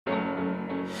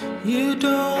You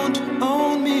don't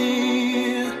own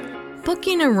me.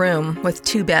 Booking a room with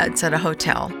 2 beds at a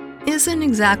hotel isn't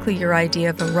exactly your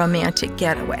idea of a romantic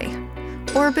getaway.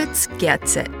 Orbitz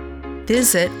gets it.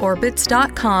 Visit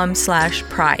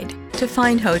orbitz.com/pride to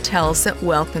find hotels that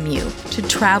welcome you to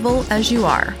travel as you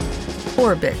are.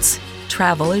 Orbitz,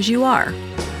 travel as you are.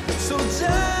 So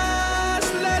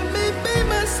just let me be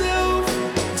myself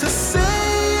to say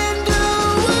and do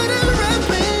whatever I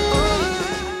please.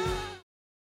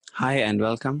 Hi and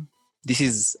welcome. This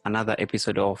is another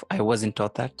episode of I Wasn't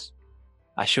Taught That,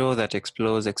 a show that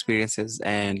explores experiences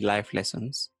and life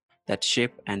lessons that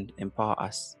shape and empower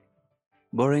us.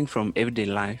 Borrowing from everyday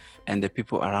life and the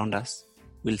people around us,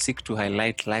 we'll seek to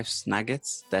highlight life's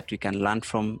nuggets that we can learn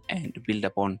from and build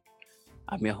upon.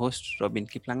 I'm your host, Robin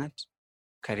Kiplangat.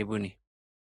 Karibuni.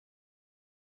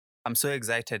 I'm so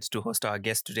excited to host our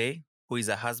guest today, who is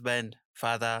a husband,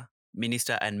 father,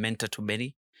 minister, and mentor to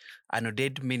many, an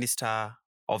ordained minister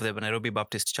of the Nairobi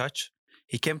Baptist Church.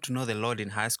 He came to know the Lord in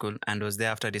high school and was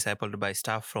thereafter discipled by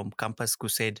staff from Campus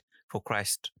Crusade for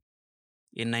Christ.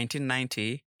 In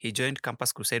 1990, he joined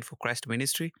Campus Crusade for Christ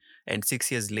ministry and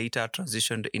 6 years later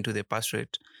transitioned into the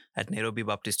pastorate at Nairobi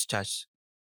Baptist Church.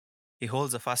 He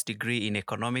holds a first degree in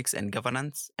economics and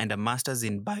governance and a master's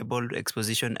in Bible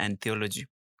exposition and theology.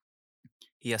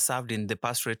 He has served in the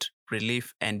pastorate,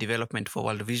 relief and development for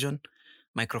World Vision,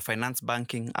 microfinance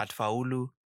banking at Faulu,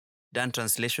 done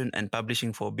translation and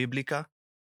publishing for Biblica,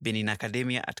 been in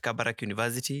academia at Kabarak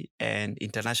University and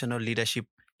International Leadership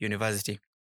University.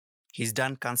 He's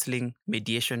done counseling,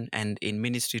 mediation, and in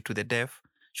ministry to the deaf,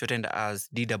 shortened as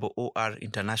DOOR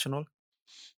International.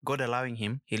 God allowing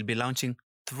him, he'll be launching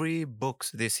 3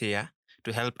 books this year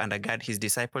to help undergird his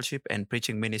discipleship and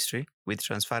preaching ministry with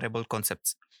transferable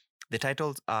concepts. The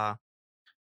titles are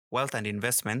Wealth and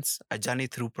Investments, A Journey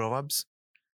Through Proverbs,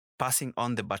 Passing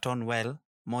on the Baton Well,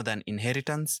 More Than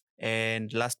Inheritance,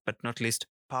 and last but not least,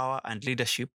 Power and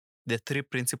Leadership, the 3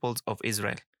 Principles of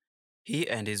Israel. He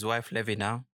and his wife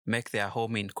Levina make their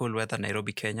home in cool weather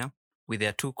Nairobi, Kenya, with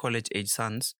their 2 college-age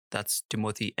sons, that's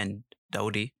Timothy and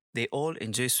Daudi. They all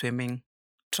enjoy swimming,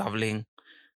 traveling,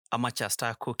 amateur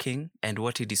star cooking, and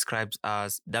what he describes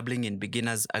as dabbling in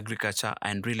beginners agriculture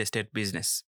and real estate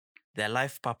business. Their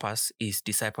life purpose is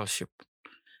discipleship.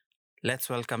 Let's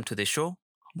welcome to the show,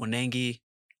 Munengi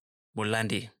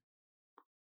Mulandi.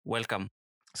 Welcome.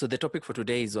 So the topic for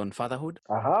today is on fatherhood.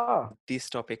 Aha. This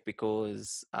topic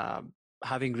because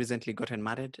having recently gotten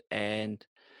married and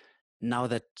now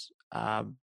that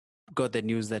got the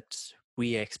news that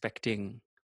we are expecting,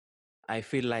 I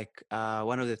feel like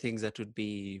one of the things that would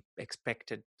be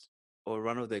expected or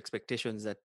one of the expectations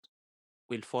that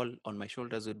will fall on my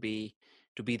shoulders would be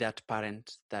to be that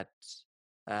parent that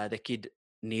the kid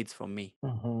needs from me.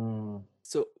 Mm-hmm.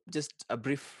 So just a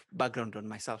brief background on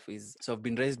myself is, so I've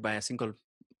been raised by a single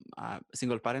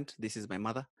parent. This is my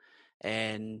mother.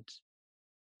 And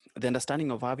the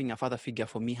understanding of having a father figure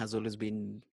for me has always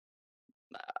been,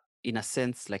 in a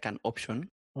sense, like an option.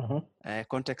 Mm-hmm.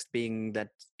 Context being that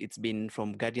it's been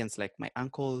from guardians like my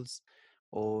uncles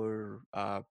or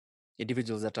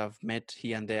individuals that I've met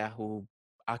here and there who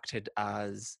acted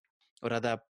as, or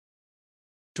rather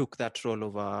took that role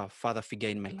of a father figure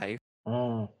in my life.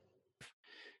 Mm.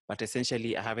 But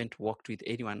essentially, I haven't worked with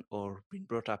anyone or been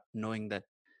brought up knowing that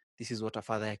this is what a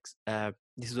father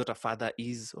this is what a father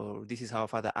is, or this is how a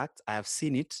father acts. I have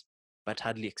seen it, but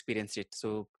hardly experienced it.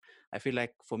 So I feel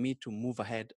like for me to move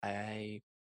ahead, I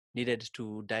needed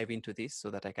to dive into this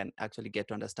so that I can actually get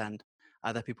to understand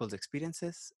other people's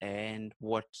experiences and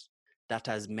what that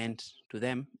has meant to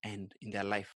them and in their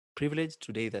life. Privileged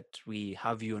today that we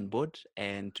have you on board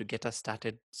and to get us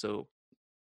started. So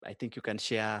I think you can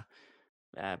share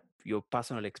your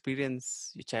personal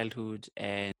experience, your childhood,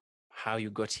 and how you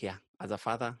got here as a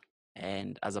father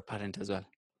and as a parent as well.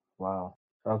 Wow.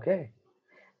 Okay.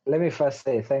 Let me first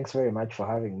say thanks very much for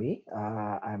having me.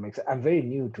 I'm very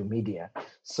new to media,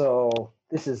 so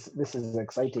this is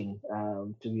exciting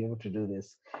to be able to do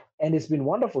this, and it's been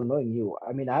wonderful knowing you.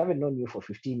 I mean, I haven't known you for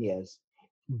 15 years,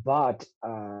 but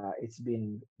it's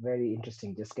been very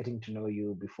interesting just getting to know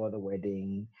you before the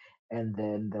wedding, and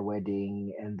then the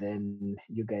wedding, and then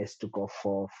you guys took off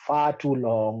for far too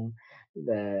long,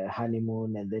 the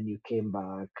honeymoon, and then you came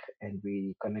back, and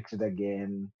we connected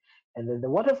again. And then the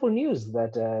wonderful news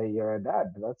that you're a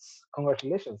dad. That's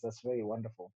congratulations. That's very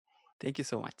wonderful. Thank you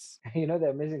so much. You know, the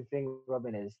amazing thing,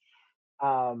 Robin, is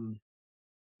um,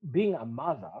 being a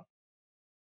mother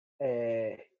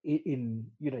in,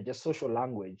 just social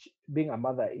language. Being a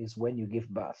mother is when you give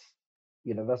birth.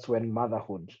 That's when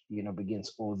motherhood,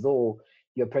 begins. Although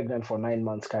you're pregnant for 9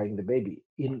 months carrying the baby.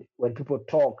 When people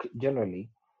talk generally,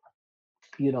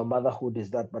 motherhood is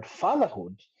that. But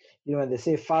fatherhood, when they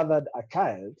say fathered a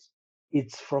child,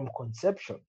 it's from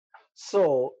conception.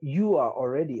 So you are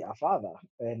already a father,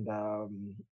 and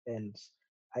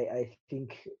I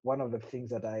think one of the things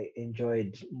that I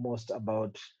enjoyed most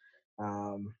about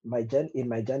my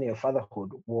journey of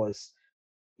fatherhood was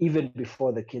even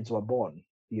before the kids were born.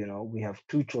 We have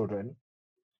two children,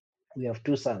 we have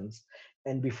two sons,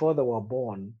 and before they were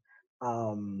born,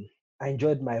 um, I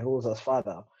enjoyed my roles as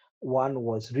father. One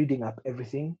was reading up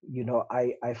everything.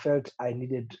 I felt I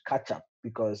needed catch up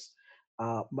because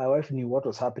my wife knew what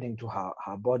was happening to her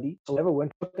body. So whenever we're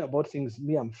talking about things,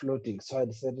 me, I'm floating. So I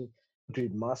decided to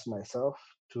immerse myself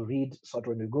to read, so that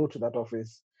when we go to that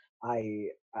office,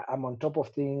 I'm on top of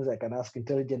things. I can ask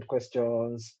intelligent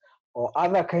questions or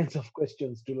other kinds of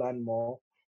questions to learn more.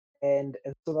 And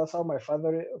so that's how my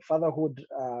fatherhood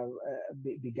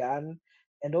began,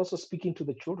 and also speaking to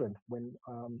the children when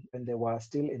they were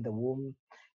still in the womb,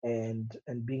 and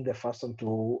being the first one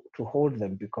to hold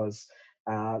them, because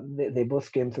they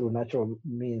both came through natural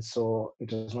means, so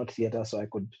it was not theater. So I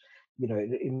could,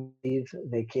 immediately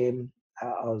they came,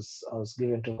 I was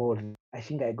given to hold. I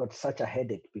think I got such a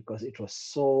headache because it was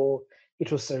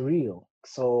surreal.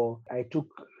 So I took,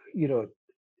 you know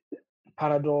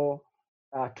Panadol.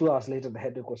 2 hours later, the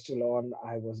headache was still on.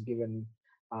 I was given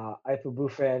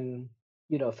ibuprofen.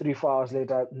 3, 4 hours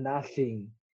later, nothing.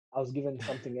 I was given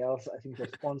something else. I think it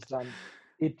was Ponstan.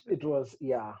 It was,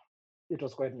 yeah, it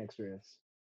was quite an experience.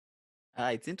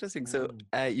 It's interesting. So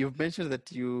Mm. you've mentioned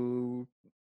that you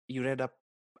read up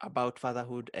about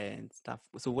fatherhood and stuff.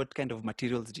 So what kind of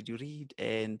materials did you read,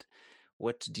 and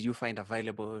what did you find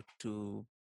available to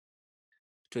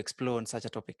explore on such a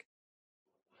topic?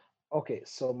 Okay,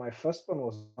 so my first one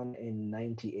was born in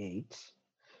 '98.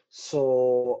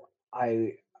 So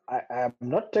I'm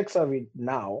not tech savvy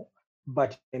now,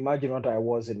 but imagine what I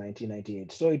was in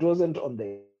 1998. So it wasn't on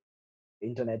the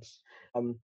internet.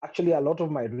 Actually, a lot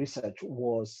of my research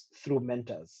was through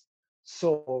mentors.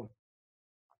 So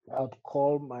I would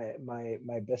call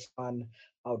my best man.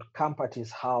 I would camp at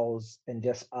his house and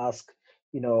just ask,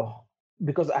 you know,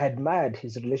 because I admired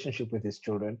his relationship with his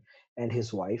children and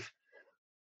his wife.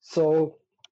 So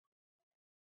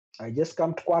I just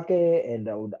come to Kwake and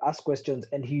I would ask questions,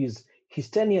 and he's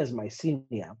 10 years my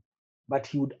senior, but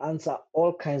he would answer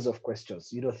all kinds of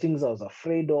questions, things I was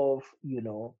afraid of. He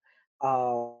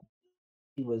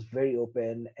was very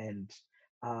open, and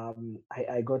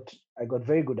I got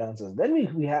very good answers. Then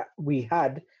we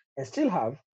had and still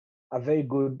have a very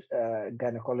good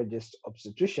gynecologist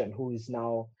obstetrician who is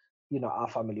now, our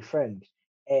family friend.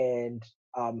 And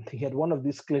he had one of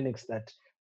these clinics that,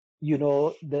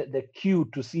 the queue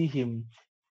to see him,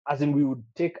 as in we would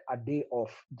take a day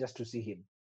off just to see him.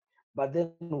 But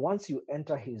then once you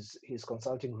enter his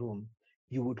consulting room,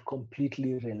 you would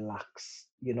completely relax,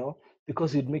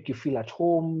 because it'd make you feel at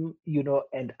home,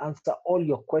 and answer all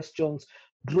your questions,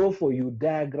 draw for you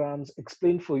diagrams,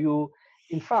 explain for you.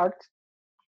 In fact,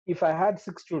 if I had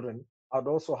 6 children, I'd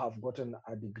also have gotten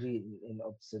a degree in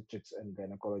obstetrics and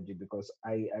gynecology, because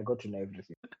I got to know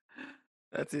everything.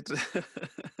 That's it.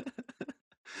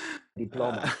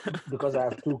 Diploma, because I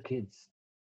have 2 kids.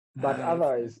 But That's nice.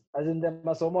 otherwise, as in the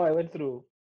masomo I went through,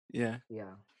 Yeah.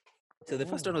 yeah. So the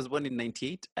first one was born in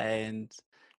 '98, and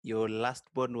your last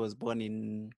born was born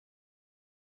in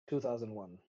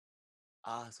 2001.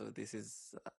 so this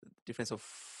is a difference of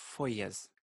 4 years,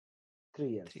 3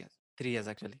 years. 3 years, 3 years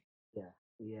actually. Yeah,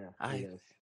 yeah, Ah, 3 years.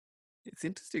 it's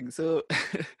interesting. So,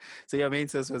 so your main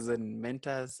source was in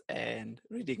mentors and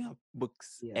reading up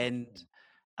books Yeah, and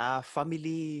yeah.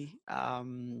 family,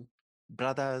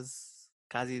 brothers,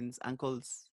 cousins,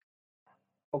 uncles.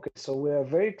 Okay, so we are a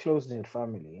very close knit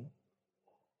family.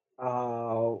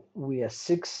 We are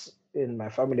 6 in my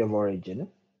family of origin.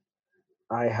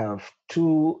 I have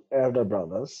 2 elder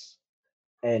brothers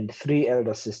and 3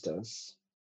 elder sisters.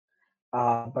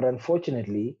 But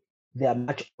unfortunately, they are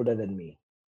much older than me.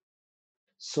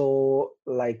 So,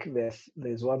 like,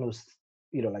 there's one who's,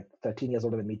 like 13 years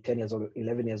older than me, 10 years older,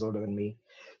 11 years older than me.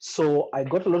 So I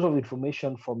got a lot of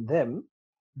information from them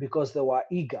because they were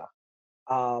eager.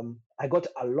 I got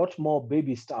a lot more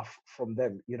baby stuff from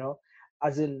them,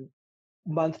 as in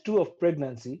month 2 of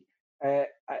pregnancy.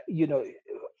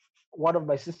 One of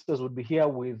my sisters would be here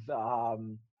with,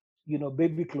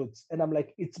 baby clothes, and I'm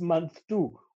like, it's month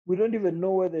 2. We don't even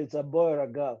know whether it's a boy or a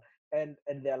girl, and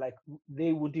they're like,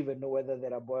 they wouldn't even know whether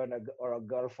they're a boy or a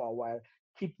girl for a while.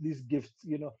 Keep these gifts.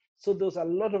 So there's a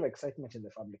lot of excitement in the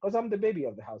family because I'm the baby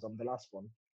of the house. I'm the last one.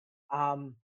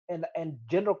 um, and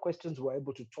general questions were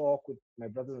able to talk with my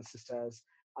brothers and sisters,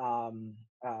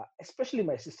 especially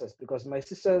my sisters, because my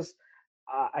sisters,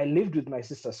 I lived with my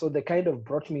sister, so they kind of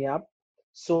brought me up.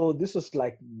 So this was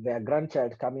like their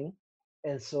grandchild coming,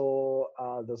 and so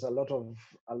there's a lot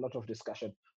of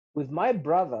discussion with my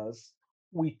brothers.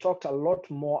 We talked a lot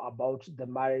more about the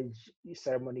marriage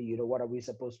ceremony. What are we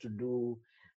supposed to do?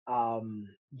 When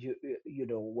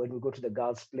we go to the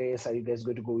girls' place, are you guys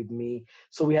going to go with me?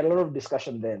 So we had a lot of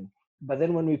discussion then. But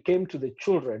then when we came to the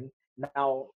children,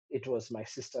 now it was my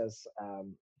sisters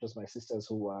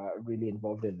who were really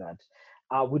involved in that.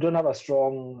 We don't have a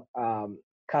strong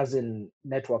cousin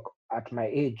network at my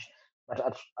age, but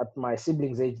at my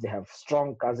siblings' age, they have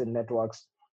strong cousin networks.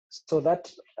 So that,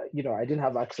 I didn't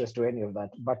have access to any of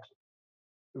that. But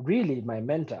really, my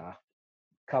mentor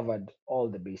covered all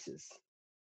the bases.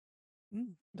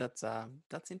 That's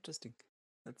interesting.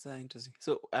 That's interesting.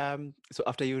 So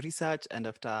after your research and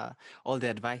after all the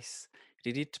advice,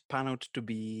 did it pan out to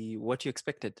be what you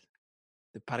expected,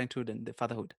 the parenthood and the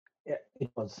fatherhood? Yeah, it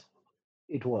was.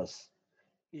 It was.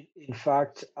 In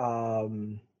fact,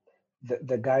 the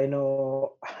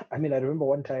gyno, I mean, I remember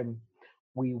one time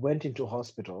we went into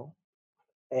hospital,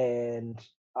 and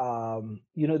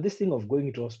this thing of going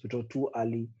into hospital too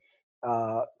early,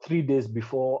 3 days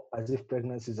before, as if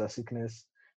pregnancy is a sickness.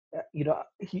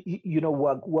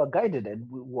 We're guided, and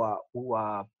we were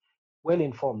well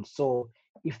informed. So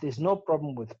if there's no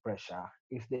problem with pressure,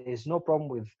 if there is no problem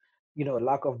with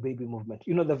lack of baby movement,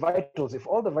 the vitals, if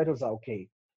all the vitals are okay,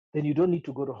 then you don't need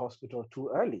to go to hospital too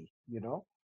early.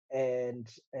 And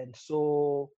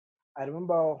so I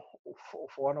remember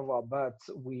for one of our births,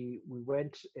 we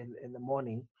went in the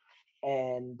morning,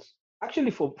 and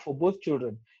actually for both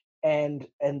children, and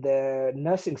the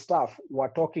nursing staff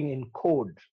were talking in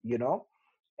code,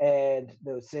 and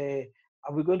they'll say,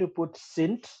 are we going to put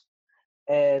Sint?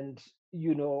 And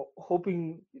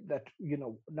hoping that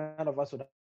none of us would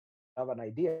have an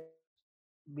idea.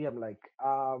 Me, I'm like,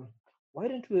 why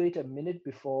don't we wait a minute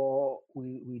before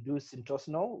we do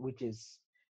Syntosnol, which is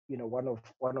one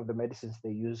of the medicines they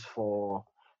use for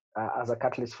as a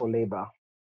catalyst for labor.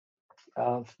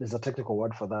 There's a technical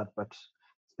word for that, but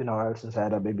it's been a while since I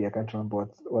had a baby. I can't remember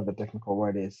what the technical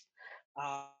word is.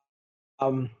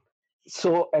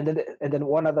 So and then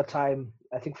one other time,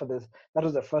 I think that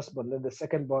was the first bond. Then the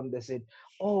second bond, they said,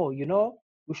 oh,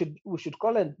 we should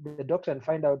call in the doctor and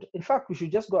find out. In fact, we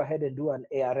should just go ahead and do an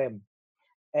ARM.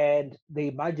 And they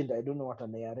imagined, I don't know what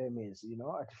an ARM is,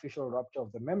 artificial rupture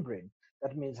of the membrane.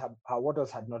 That means her waters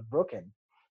had not broken.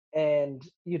 And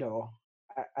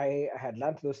I had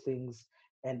learned those things,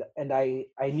 and I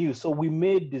knew. So we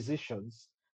made decisions.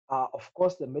 Of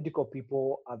course, the medical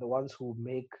people are the ones who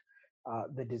make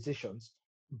the decisions,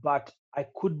 but I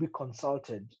could be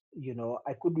consulted.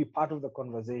 I could be part of the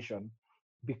conversation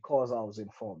because I was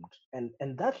informed,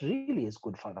 and that really is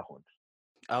good fatherhood.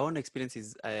 Our own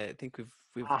experiences, I think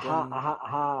we've Aha, gone. aha,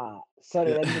 aha.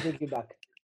 Sorry, Yeah. let me take you back.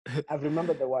 I've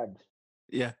remembered the word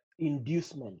Yeah.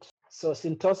 inducement. So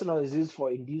syntocinon is used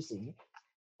for inducing,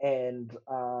 and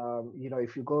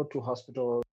if you go to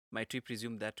hospital, Might we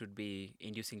presume that would be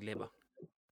inducing labor?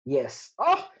 yes.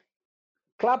 Oh,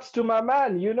 claps to my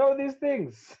man. You know these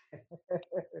things.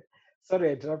 Sorry,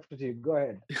 I interrupted you. Go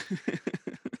ahead.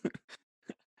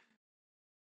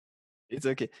 It's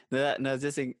okay. No,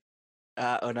 just saying,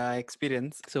 on our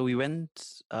experience. So we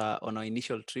went on our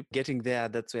initial trip. Getting there,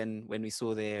 that's when we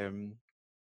saw the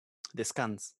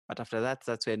scans. But after that,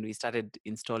 that's when we started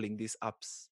installing these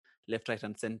apps left, right,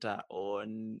 and center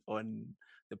on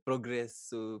the progress.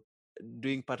 So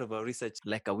doing part of our research,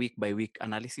 like a week by week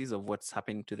analysis of what's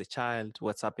happening to the child,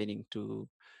 what's happening to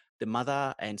the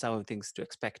mother, and some of the things to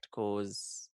expect.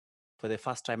 Because for the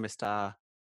first trimester,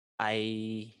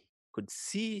 I could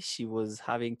see she was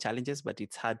having challenges, but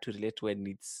it's hard to relate when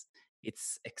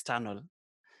it's external.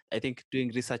 I think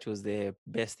doing research was the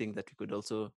best thing that we could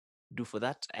also do for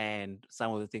that, and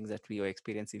some of the things that we were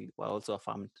experiencing were also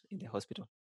affirmed in the hospital.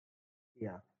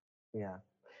 Yeah, yeah.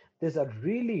 There's a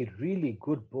really, really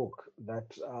good book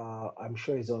that I'm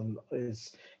sure is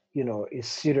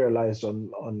serialized on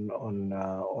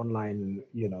online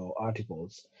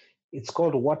articles. It's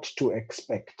called What to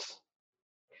Expect.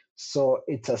 So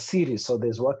it's a series. So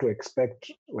there's what to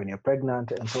expect when you're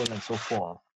pregnant, and so on and so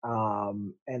forth.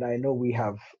 And I know we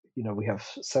have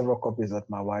several copies that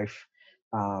my wife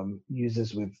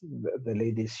uses with the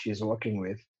ladies she's working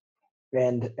with,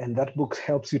 and that book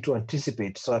helps you to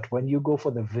anticipate, so that when you go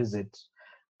for the visit,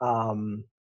 um,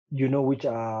 you know which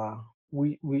are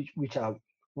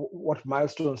what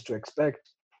milestones to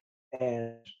expect,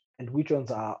 and which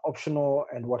ones are optional,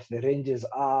 and what the ranges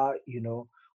are.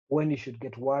 When you should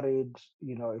get worried,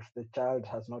 if the child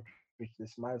has not reached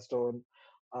this milestone,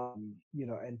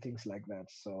 and things like that.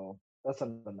 So That's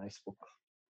another nice book.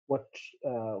 What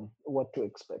what to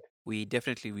expect? We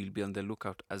definitely will be on the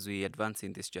lookout as we advance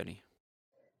in this journey.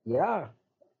 Yeah,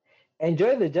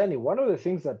 enjoy the journey. One of the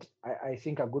things that I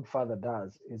think a good father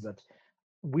does is that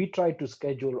we try to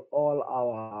schedule all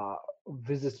our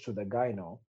visits to the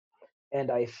gyno. And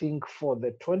I think for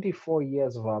the 24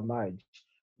 years of our marriage,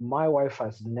 my wife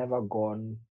has never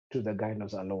gone to the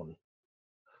gynos alone.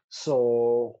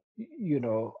 So,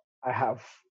 I have,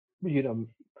 you know,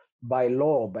 by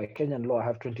law, by Kenyan law, I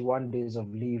have 21 days of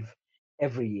leave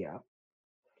every year.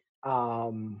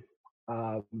 Um,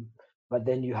 um, but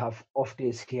then you have off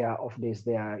days here, off days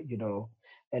there,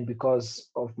 and because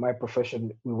of my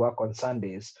profession, we work on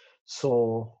Sundays.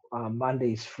 So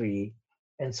Monday is free.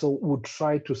 And so we'd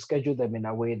try to schedule them in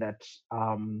a way that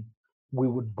we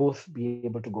would both be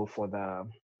able to go for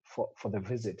the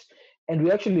visit. And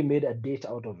we actually made a date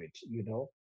out of it.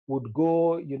 Would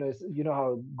go, you know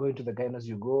how going to the gynos,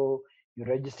 you go, you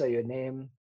register your name,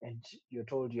 and you're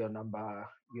told your number,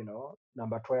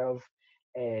 number 12,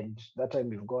 and that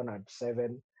time you've gone at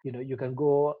 7. You can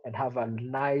go and have a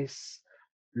nice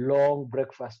long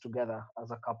breakfast together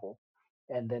as a couple,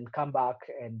 and then come back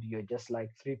and you're just like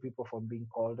three people from being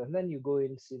called, and then you go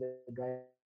in, see the guy,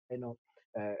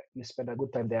 you spend a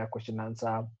good time there, question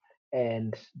answer,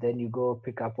 and then you go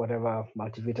pick up whatever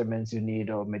multivitamins you need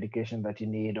or medication that you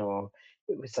need, or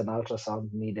if it's an ultrasound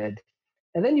needed,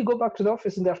 and then you go back to the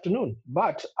office in the afternoon.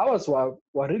 But ours were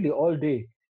really all day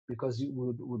because you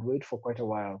would wait for quite a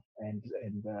while, and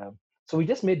so we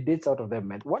just made dates out of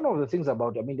them. And one of the things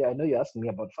about, I mean, I know you're asking me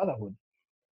about fatherhood.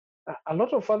 A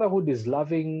lot of fatherhood is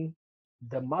loving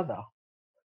the mother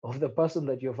of the person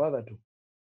that you're father to.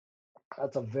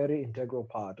 That's a very integral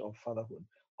part of fatherhood,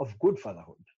 of good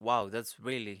fatherhood. Wow, that's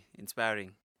really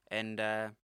inspiring. And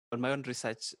on my own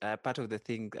research, part of the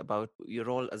thing about your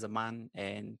role as a man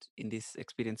and in this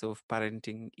experience of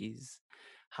parenting is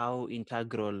how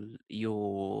integral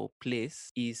your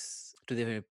place is to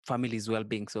the family's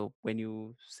well-being. So when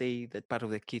you say that part of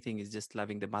the key thing is just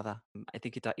loving the mother, I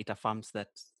think it affirms that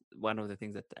one of the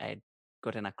things that I had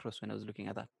gotten across when I was looking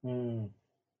at that. Mm.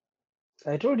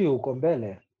 I told you,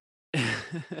 Kombele.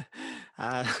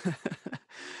 uh,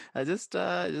 I just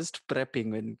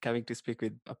prepping when coming to speak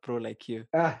with a pro like you.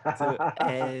 So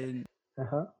and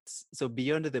Uh-huh. so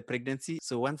beyond the pregnancy,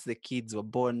 so once the kids were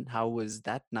born, how was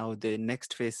that? Now the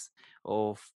next phase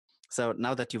of, so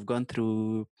now that you've gone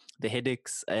through the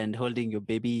headaches and holding your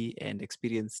baby and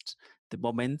experienced the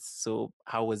moments, so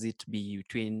how was it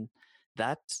between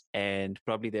that and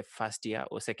probably the first year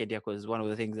or second year? Because one of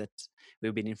the things that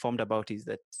we've been informed about is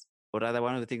that, or rather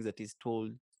one of the things that is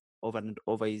told over and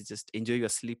over is just enjoy your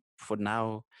sleep for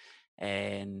now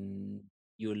and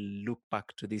you'll look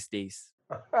back to these days.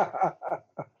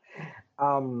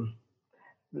 um,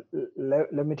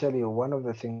 let me tell you, one of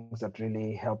the things that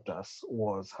really helped us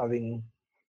was having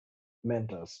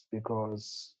mentors,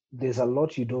 because there's a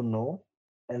lot you don't know,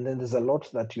 and then there's a lot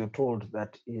that you're told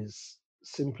that is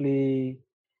simply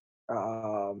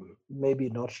maybe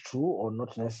not true or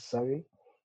not necessary,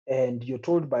 and you're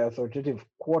told by authoritative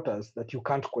quarters that you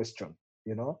can't question.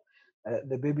 you know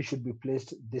the baby should be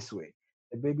placed this way,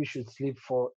 the baby should sleep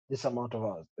for this amount of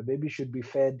hours, the baby should be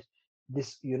fed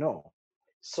this.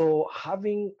 So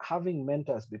having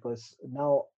mentors, because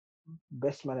now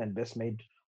best man and best maid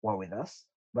were with us,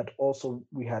 but also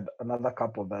we had another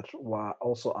couple that were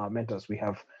also our mentors. We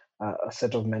have a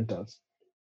set of mentors,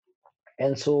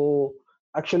 and so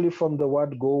actually from the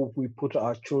word go, we put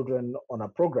our children on a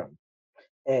program.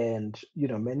 And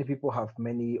many people have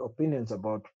many opinions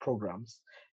about programs,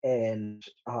 and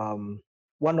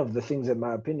one of the things, in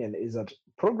my opinion, is that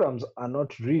programs are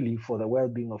not really for the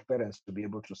well-being of parents to be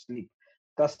able to sleep.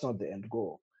 That's not the end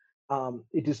goal.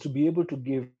 It is to be able to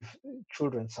give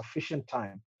children sufficient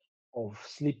time of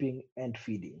sleeping and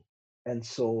feeding. And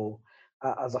so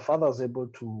as a father, I was able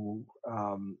to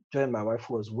join my wife,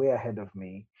 who was way ahead of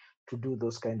me, to do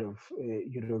those kind of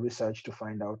research to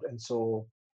find out. And so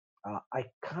I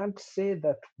can't say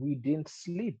that we didn't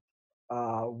sleep.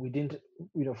 We didn't,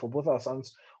 for both our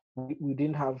sons, we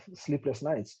didn't have sleepless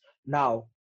nights. Now,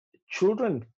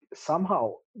 children,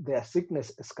 somehow their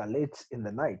sickness escalates in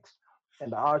the night.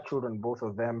 And our children, both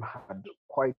of them, had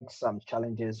quite some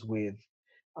challenges with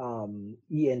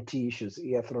ENT issues,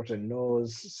 ear, throat, and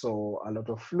nose. So a lot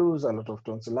of flus, a lot of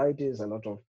tonsillitis, a lot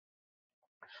of,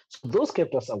 so those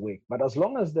kept us awake. But as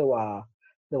long as they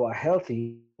were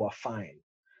healthy, they were fine.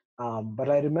 But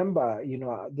I remember,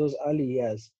 those early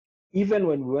years, even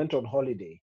when we went on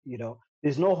holiday,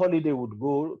 there's no holiday would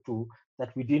go to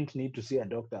that we didn't need to see a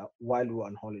doctor while we were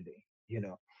on holiday.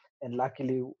 And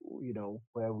luckily,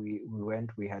 where we went,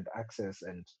 we had access.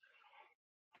 And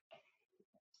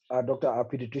Doctor, our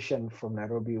pediatrician from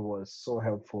Nairobi was so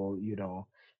helpful.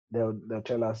 They'll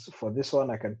tell us for this one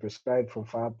I can prescribe from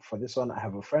FAB. For this one I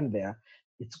have a friend there.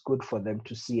 It's good for them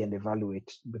to see and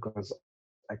evaluate because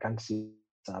I can't see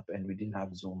on WhatsApp and we didn't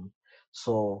have Zoom.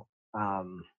 So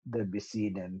they'll be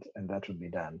seen and that will be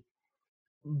done.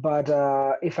 But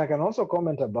if I can also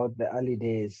comment about the early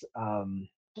days,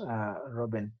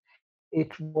 Robin,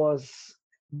 it was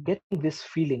getting this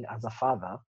feeling as a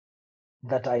father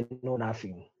that I know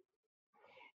nothing.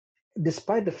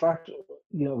 Despite the fact,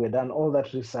 we've done all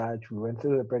that research, we went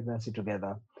through the pregnancy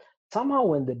together. Somehow,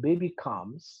 when the baby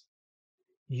comes,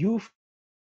 you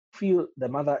feel the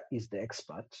mother is the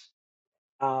expert,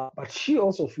 but she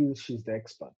also feels she's the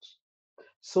expert.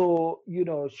 So,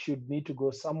 should need to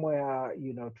go somewhere,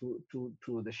 to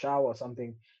the shower or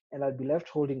something, and I'd be left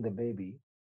holding the baby,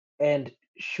 and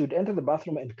should enter the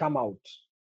bathroom and come out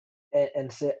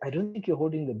and say, "I don't think you're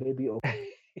holding the baby."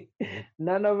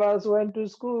 None of us went to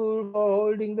school for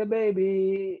holding the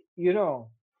baby,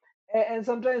 And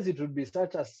sometimes it would be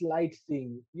such a slight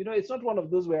thing. It's not one of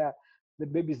those where the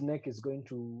baby's neck is going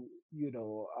to,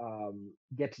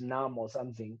 get numb or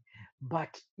something.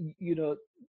 But,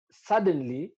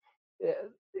 suddenly uh,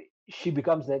 she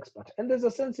becomes the expert. And there's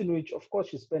a sense in which, of course,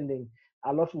 she's spending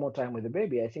a lot more time with the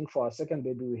baby. I think for our second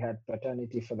baby, we had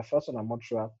paternity. For the first one, I'm not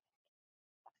sure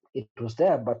it was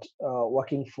there, but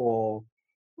working for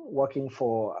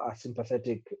a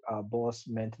sympathetic boss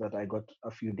meant that I got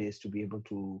a few days to be able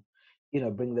to,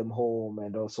 bring them home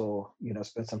and also,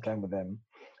 spend some time with them.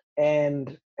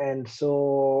 And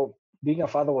so being a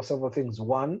father was several things.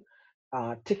 One,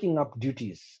 taking up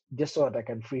duties just so that I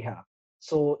can free her.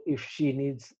 So if she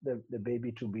needs the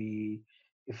baby to be,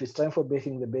 if it's time for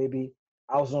bathing the baby,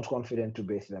 I was not confident to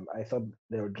bathe them. I thought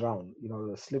they would drown,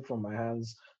 they'll slip from my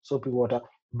hands, soapy water.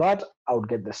 But I would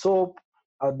get the soap.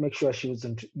 I would make sure she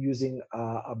wasn't using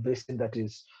a basin that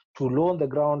is too low on the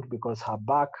ground because her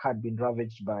back had been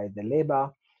ravaged by the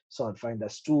labor. So I'd find a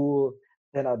stool.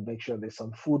 Then I'd make sure there's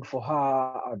some food for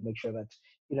her. I'd make sure that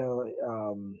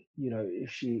if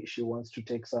she wants to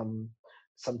take some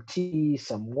tea,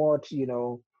 some what,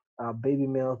 baby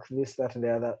milk, this, that, and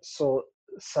the other. So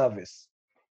service.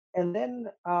 And then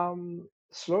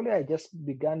slowly I just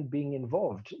began being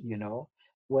involved,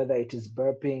 whether it is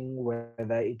burping,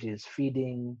 whether it is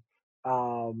feeding,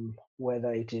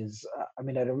 whether it is, I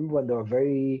mean, I remember when they were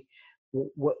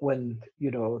when,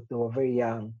 they were very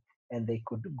young and they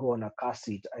could go on a car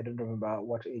seat. I don't remember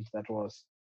what age that was.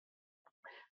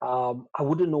 I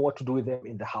wouldn't know what to do with them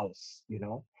in the house,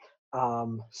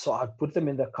 So I'd put them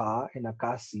in the car, in a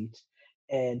car seat,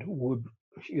 and would,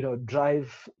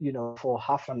 drive, for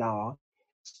half an hour,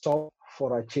 stop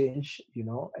for a change,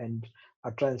 and I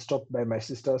try and stop by my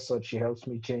sister so she helps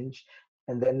me change,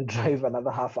 and then drive another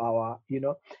half hour,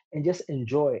 and just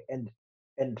enjoy. And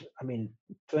I mean,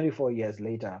 24 years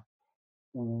later,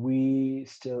 we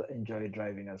still enjoy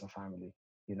driving as a family.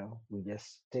 We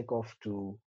just take off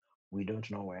to we don't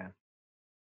know where.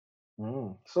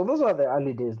 So those were the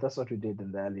early days. That's what we did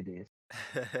in the early days.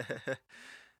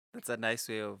 That's a nice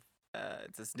way of,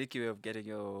 it's a sneaky way of getting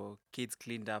your kids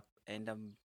cleaned up, and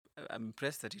I'm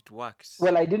impressed that it worked.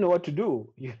 Well, I didn't know what to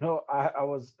do. I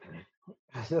was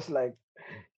just like,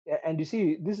 and you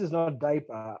see, this is not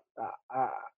diaper.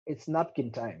 It's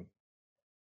napkin time.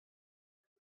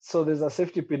 So there's a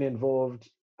safety pin involved.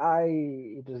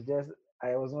 It was just,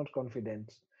 I was not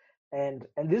confident. And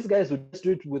these guys would just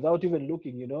do it without even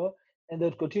looking, and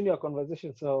they'd continue a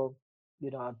conversation. So,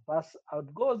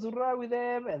 I'd go Zura with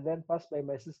them and then pass by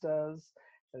my sisters.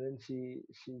 And then she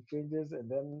changes, and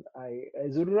then I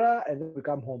Zura, and then we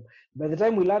come home. By the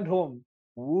time we land home,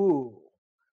 woo,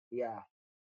 yeah,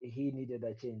 he needed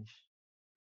a change.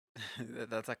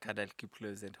 That's a card I'll keep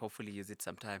close and hopefully use it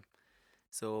sometime.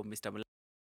 So, Mr. Mula,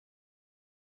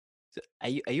 so are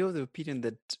you of the opinion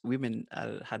that women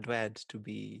are hardwired to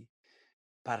be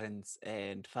parents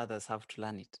and fathers have to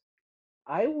learn it?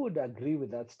 I would agree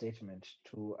with that statement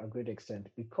to a great extent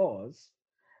because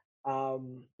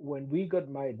when we got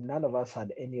married, none of us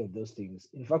had any of those things.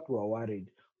 In fact, we were worried.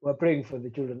 We were praying for the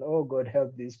children. Oh God,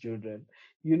 help these children.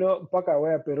 Paka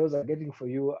where peros are getting for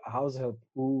you a house help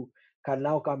who can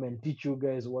now come and teach you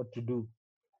guys what to do.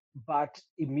 But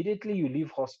immediately you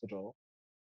leave hospital,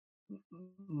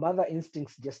 mother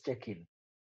instincts just check in.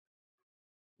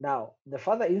 Now, the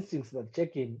father instincts that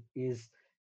check in is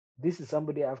this is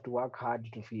somebody I have to work hard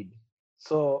to feed.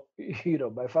 So,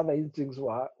 my father instincts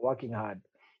were working hard,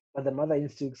 but the mother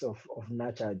instincts of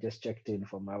nurture just checked in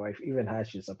for my wife. Even her,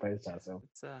 she surprised herself.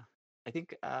 It's I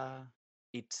think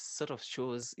it sort of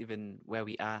shows even where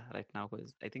we are right now,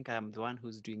 because I think I'm the one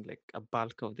who's doing like a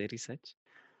bulk of the research.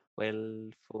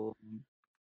 Well, for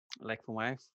my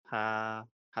wife, her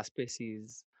space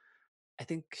is, I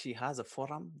think she has a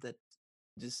forum that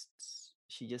just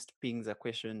she just pings a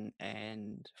question,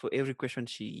 and for every question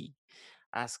she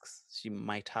asks, she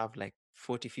might have like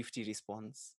 40, 50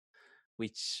 response,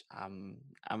 which I'm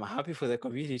happy for the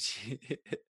community.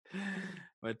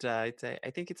 But I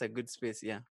think it's a good space,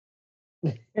 yeah.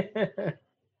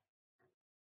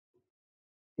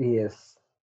 Yes.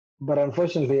 But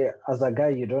unfortunately, as a guy,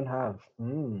 you don't have.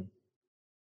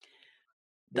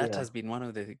 That Yeah. has been one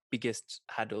of the biggest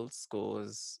hurdles,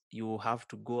 because you have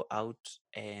to go out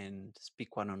and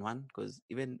speak one on one, because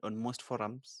even on most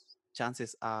forums,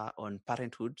 chances are on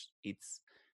parenthood, it's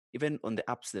even on the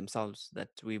apps themselves that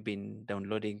we've been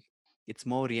downloading, it's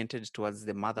more oriented towards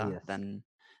the mother Yes. than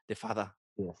the father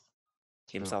Yes.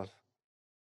 True. himself.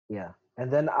 Yeah.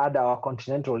 And then add our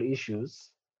continental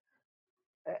issues,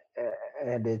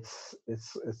 and it's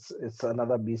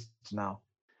another beast now.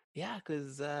 Yeah,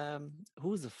 because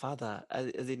who's the father?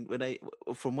 As in,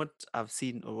 from what I've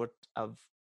seen or what I've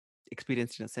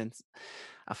experienced, in a sense,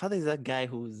 a father is that guy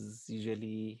who's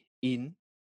usually in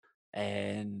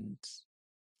and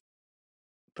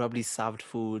probably served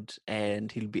food,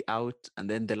 and he'll be out, and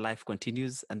then the life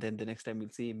continues, and then the next time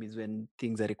you'll see him is when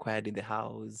things are required in the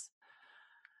house.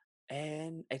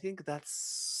 And I think that's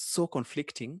so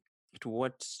conflicting to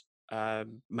what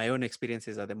my own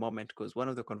experiences at the moment, because one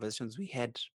of the conversations we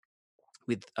had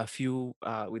with a few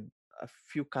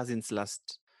cousins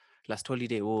last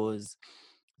holiday was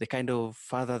the kind of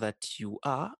father that you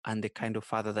are and the kind of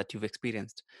father that you've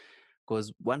experienced.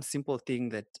 Because one simple thing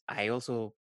that I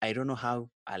don't know how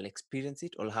I'll experience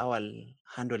it or how I'll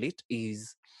handle it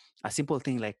is a simple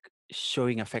thing like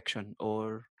showing affection.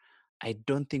 Or I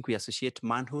don't think we associate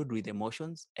manhood with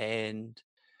emotions. And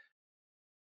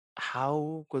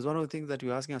how, because one of the things that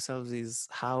we're asking ourselves is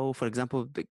how, for example,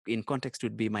 in context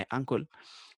would be my uncle,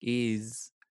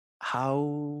 is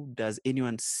how does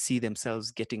anyone see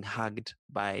themselves getting hugged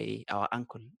by our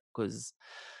uncle? Because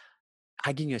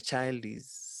hugging your child is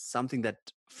something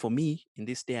that, for me, in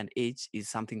this day and age, is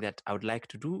something that I would like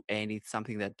to do, and it's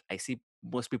something that I see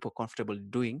most people comfortable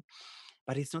doing,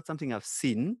 but it's not something I've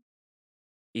seen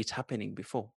it happening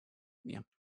before. Yeah.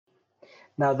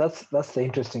 Now that's the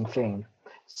interesting thing.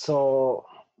 So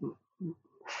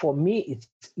for me, it's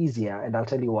easier, and I'll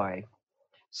tell you why.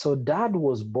 So my dad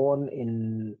was born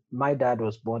in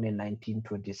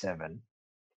 1927.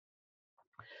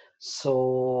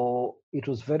 So it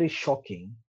was very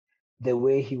shocking the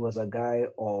way he was a guy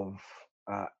of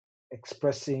uh,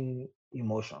 expressing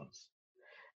emotions.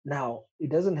 Now,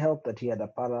 it doesn't help that he had a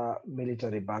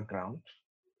paramilitary background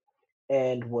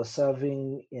and was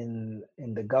serving in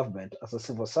the government as a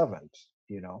civil servant.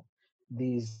 You know,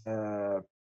 these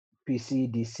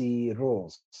PCDC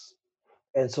roles,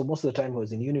 and so most of the time he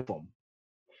was in uniform,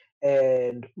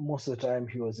 and most of the time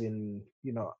he was in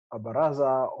a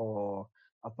baraza or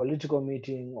a political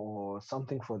meeting or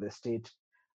something for the state.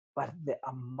 But the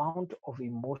amount of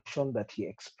emotion that he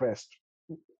expressed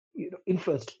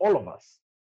influenced all of us.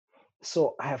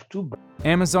 So I have two.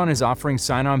 Amazon is offering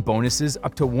sign-on bonuses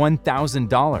up to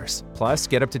 $1,000, plus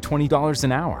get up to $20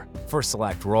 an hour for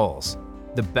select roles.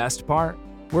 The best part?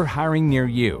 We're hiring near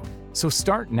you. So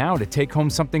start now to take home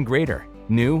something greater.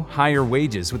 New, higher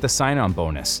wages with a sign-on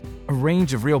bonus, a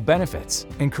range of real benefits,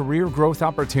 and career growth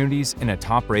opportunities in a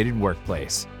top-rated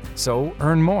workplace. So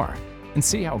earn more and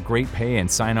see how great pay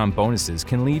and sign-on bonuses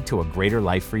can lead to a greater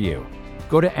life for you.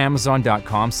 Go to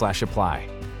amazon.com/apply.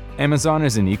 Amazon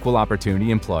is an equal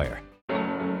opportunity employer.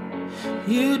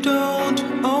 You don't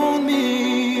own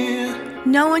me.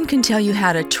 No one can tell you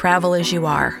how to travel as you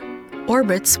are.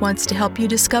 Orbitz wants to help you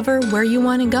discover where you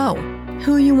want to go,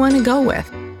 who you want to go with,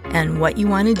 and what you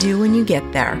want to do when you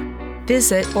get there.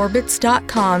 Visit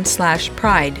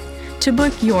orbitz.com/pride to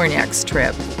book your next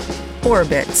trip.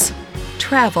 Orbitz.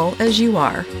 Travel as you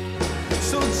are.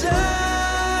 So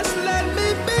just let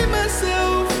me be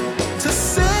myself to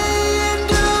say and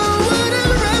do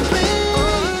whatever I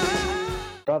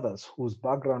please. Brothers whose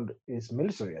background is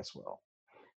military as well,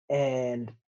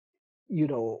 and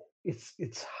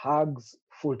it's hugs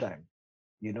full time.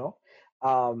 You know,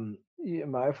 my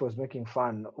wife was making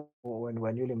fun when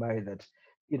we're newly married that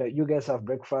you guys have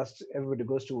breakfast, everybody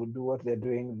goes to do what they're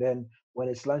doing, then when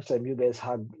it's lunchtime you guys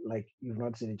hug like you've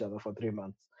not seen each other for 3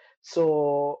 months.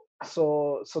 So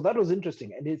that was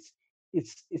interesting, and it's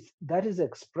that is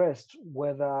expressed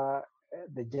whether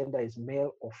the gender is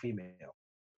male or female.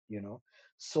 you know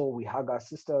so we hug our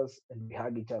sisters and we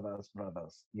hug each other as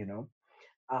brothers.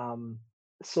 um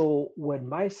so when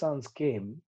my sons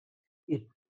came, it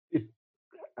it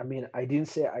I mean, I didn't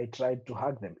say I tried to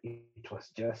hug them. It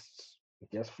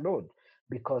just flowed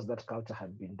because that culture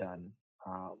had been done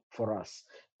for us.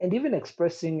 And even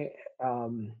expressing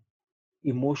um,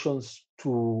 emotions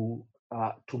to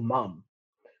mom,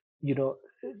 you know,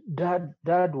 dad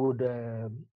would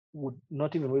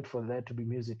not even wait for there to be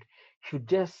music. He would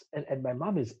just, and my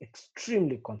mom is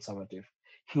extremely conservative.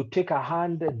 He would take her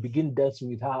hand and begin dancing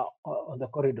with her on the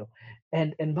corridor,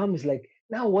 and mom is like,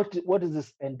 now what is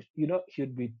this? And he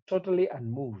would be totally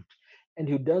unmoved, and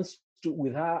he would dance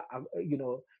with her,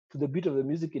 to the beat of the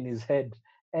music in his head,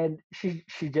 and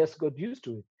she just got used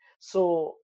to it.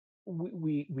 So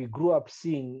we grew up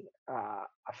seeing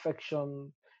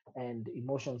affection and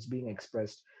emotions being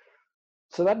expressed,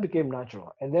 so that became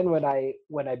natural. And then when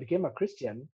I became a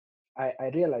Christian,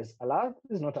 I realized a lot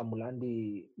is not a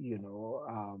Mulandi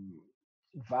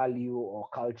value or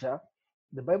culture.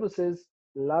 The Bible says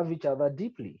love each other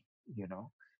deeply, you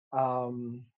know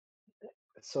um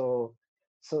so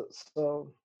so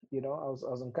I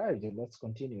was encouraged, and that's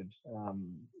continued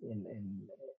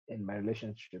in my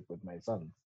relationship with my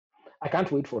sons. I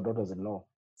can't wait for daughters-in-law.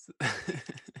 So-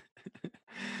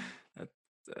 That,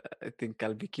 I think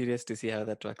I'll be curious to see how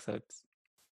that works out.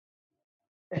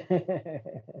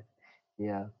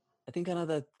 Yeah. I think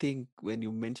another thing when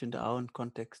you mentioned our own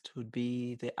context would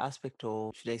be the aspect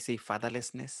of, should I say,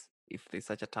 fatherlessness, if there's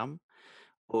such a term,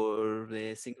 or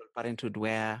the single parenthood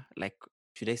where, like,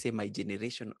 should I say my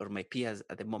generation or my peers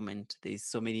at the moment, there's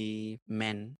so many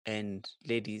men and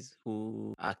ladies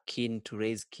who are keen to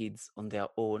raise kids on their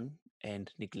own and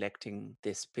neglecting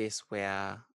the space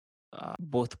where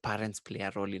both parents play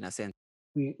a role in a sense.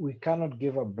 We cannot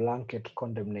give a blanket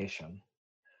condemnation,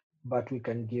 but we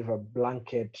can give a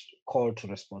blanket call to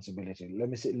responsibility. Let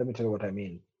me tell you what I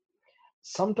mean.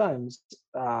 Sometimes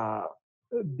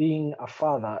being a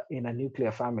father in a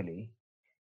nuclear family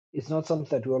is not something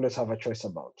that we always have a choice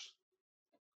about.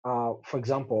 For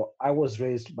example, I was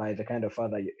raised by the kind of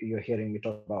father you're hearing me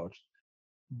talk about,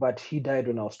 but he died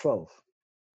when I was 12.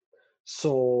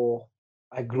 So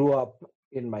I grew up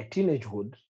in my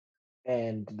teenagehood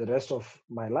and the rest of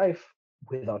my life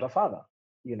without a father.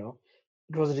 You know,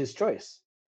 it wasn't his choice.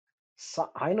 So,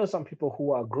 I know some people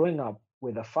who are growing up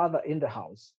with a father in the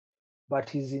house, but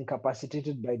he's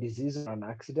incapacitated by disease or an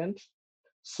accident.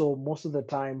 So most of the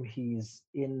time he's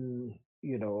in,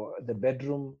 the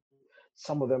bedroom.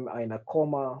 Some of them are in a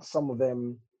coma. Some of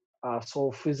them are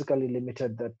so physically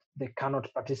limited that they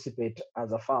cannot participate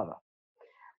as a father.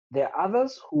 There are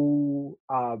others who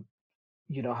have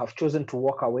chosen to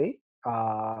walk away,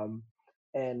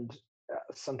 and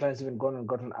sometimes even gone and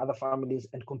gotten other families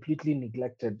and completely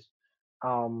neglected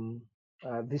um,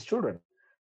 these children.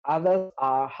 Others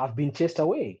have been chased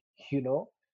away,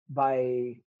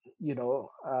 by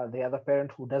the other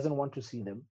parent who doesn't want to see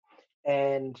them,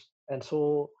 and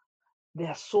so there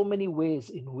are so many ways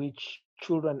in which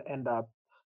children end up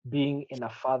being in a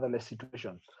fatherless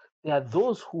situation. There are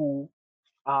those who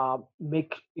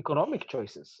make economic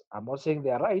choices. I'm not saying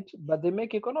they are right, but they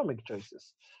make economic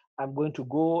choices. I'm going to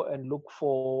go and look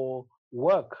for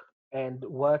work, and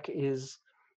work is,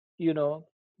 you know,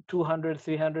 200,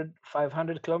 300,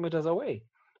 500 kilometers away,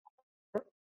 or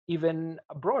even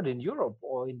abroad in Europe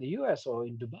or in the US or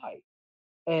in Dubai.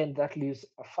 And that leaves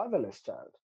a fatherless child.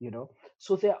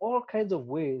 So there are all kinds of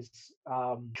ways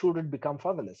children become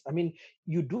fatherless. I mean,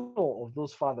 you do know of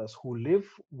those fathers who live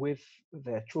with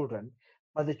their children,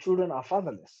 but the children are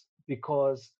fatherless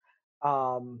because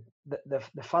the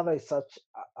father is such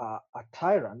a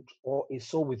tyrant or is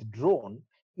so withdrawn,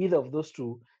 either of those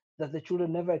two, that the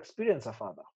children never experience a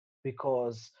father,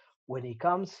 because when he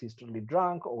comes he's totally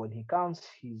drunk, or when he comes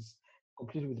he's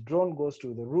completely withdrawn, goes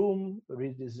to the room,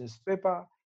 reads his newspaper,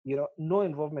 no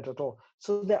involvement at all.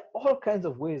 So there are all kinds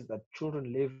of ways that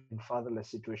children live in fatherless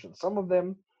situations. Some of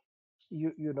them,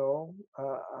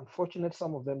 unfortunate,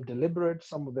 some of them deliberate,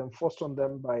 some of them forced on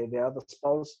them by the other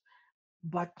spouse.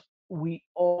 But we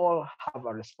all have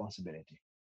a responsibility.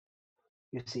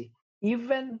 You see,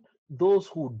 even those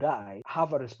who die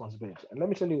have a responsibility. And let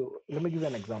me give you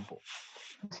an example.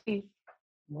 See,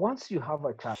 once you have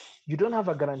a child, you don't have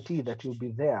a guarantee that you'll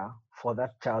be there for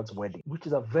that child's wedding, which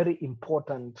is a very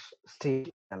important stage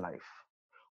in their life,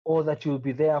 or that you'll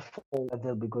be there for what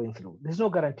they'll be going through. There's no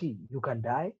guarantee. You can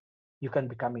die, you can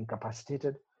become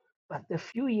incapacitated, but the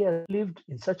few years lived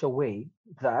in such a way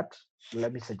that,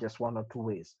 let me suggest one or two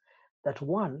ways, that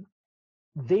one,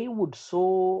 they would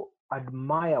so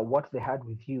admire what they had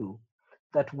with you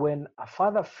that when a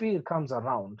father figure comes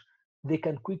around, they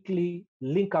can quickly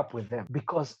link up with them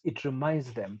because it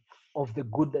reminds them of the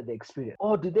good that they experienced.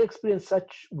 Or did they experience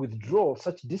such withdrawal,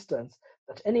 such distance,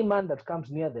 that any man that comes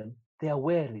near them, They are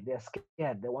wary, they are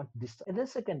scared, they want distance. And then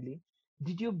secondly,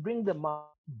 did you bring them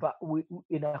up but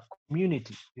in a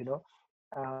community? One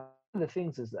of the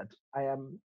things is that I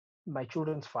am my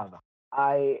children's father.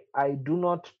 I do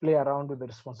not play around with the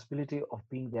responsibility of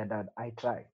being their dad. I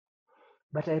try,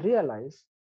 but I realize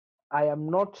I am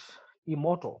not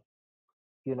immortal.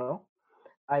 You know,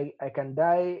 I can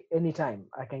die anytime.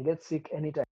 I can get sick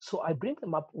anytime. So I bring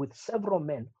them up with several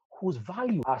men whose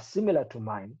values are similar to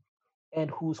mine and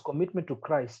whose commitment to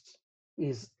Christ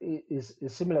is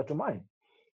similar to mine.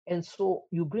 And so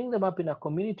you bring them up in a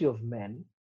community of men,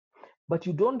 but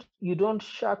you don't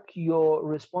shuck your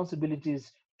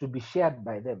responsibilities to be shared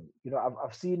by them.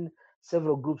 I've seen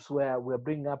several groups where we're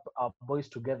bringing up our boys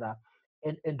together,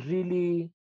 and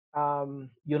really,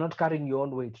 you're not carrying your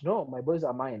own weight. No, my boys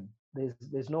are mine.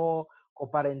 There's no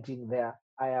co-parenting there.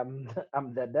 I am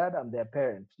I'm their dad, I'm their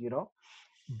parent,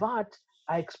 but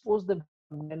I expose them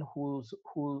to men whose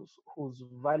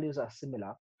values are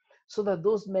similar, so that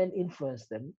those men influence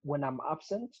them when I'm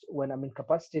absent, when I'm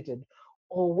incapacitated,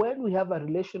 or when we have a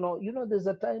relational. There's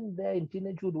a time there in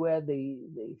teenagehood where they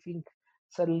think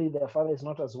suddenly their father is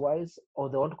not as wise, or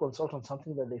they want to consult on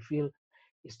something that they feel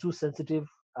is too sensitive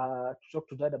to talk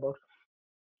to dad about.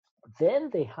 Then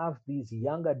they have these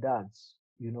younger dads,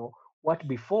 what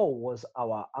before was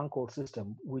our uncle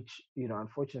system, which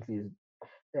unfortunately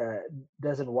uh,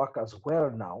 doesn't work as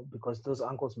well now, because those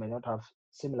uncles may not have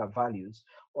similar values,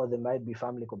 or there might be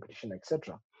family competition,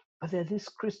 etc. But there are these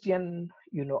Christian,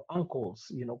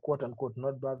 uncles, quote unquote,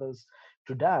 not brothers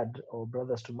to dad or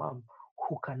brothers to mom,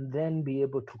 who can then be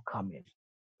able to come in.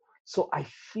 So I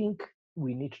think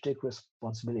we need to take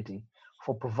responsibility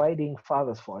for providing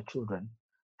fathers for our children,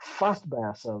 first by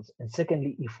ourselves, and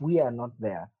secondly, if we are not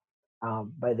there,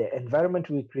 by the environment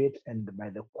we create and by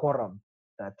the quorum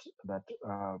that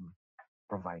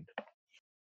provide.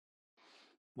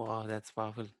 Wow, that's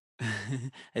powerful.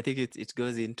 I think it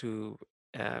goes into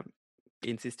um,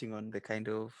 insisting on the kind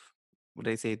of, would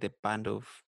I say, the band of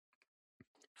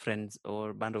friends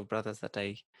or band of brothers that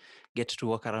I get to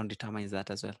walk around determines that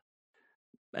as well.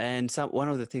 And one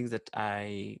of the things that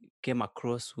I came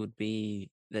across would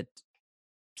be that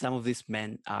some of these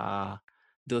men are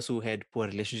those who had poor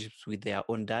relationships with their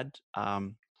own dad.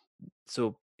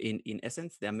 So in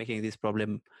essence, they are making this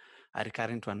problem a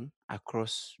recurrent one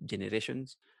across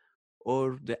generations.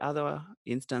 Or the other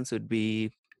instance would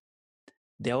be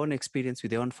their own experience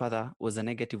with their own father was a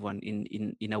negative one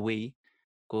in a way,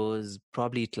 because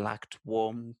probably it lacked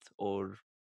warmth, or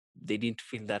they didn't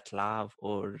feel that love,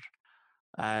 or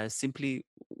simply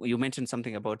you mentioned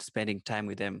something about spending time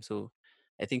with them. So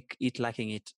I think it lacking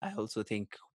it, I also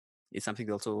think, is something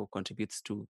that also contributes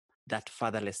to that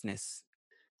fatherlessness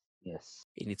Yes.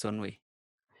 in its own way.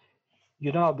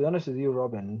 I'll be honest with you,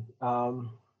 Robin.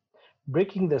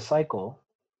 Breaking the cycle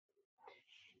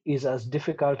is as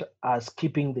difficult as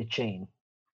keeping the chain,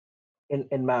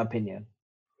 in my opinion.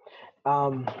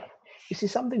 Um, you see,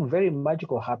 something very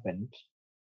magical happened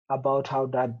about how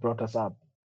dad brought us up,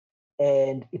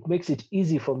 and it makes it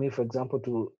easy for me, for example,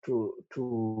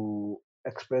 to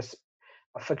express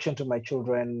affection to my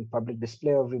children, public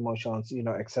display of emotions,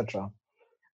 etc.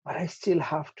 But I still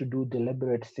have to do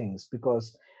deliberate things,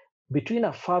 because between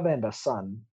a father and a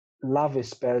son, love is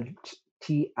spelled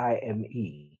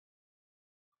Time.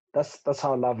 That's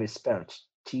how love is spelled,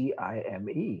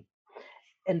 Time.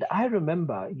 And I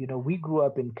remember, we grew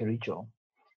up in Kericho,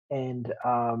 and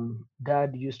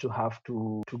dad used to have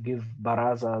to give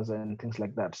barazas and things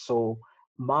like that. So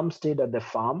mom stayed at the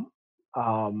farm,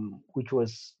 which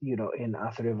was in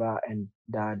Athi River, and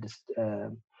dad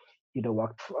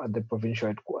worked at the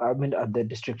at the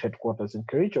district headquarters in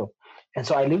Kericho. And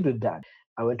so I lived with dad.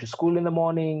 I went to school in the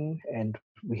morning, and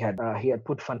he had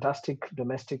put fantastic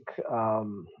domestic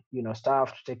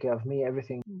staff to take care of me,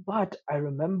 everything. But I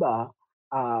remember,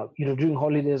 during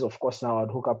holidays, of course, now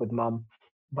I'd hook up with mom,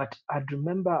 but I'd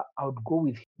remember I would go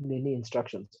with many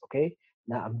instructions. Okay,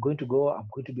 now I'm going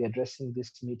to be addressing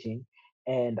this meeting,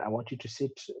 and I want you to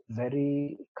sit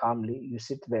very calmly. You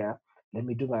sit there, let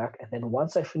me do my work, and then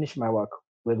once I finish my work,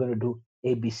 we're going to do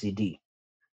ABCD.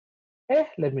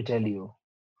 Let me tell you,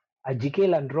 a GK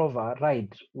Land Rover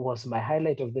ride was my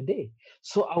highlight of the day.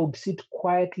 So I would sit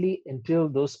quietly until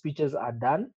those speeches are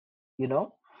done, you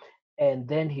know, and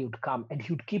then he would come and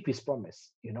he would keep his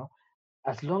promise.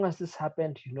 As long as this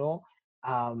happened,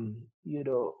 um, you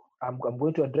know, I'm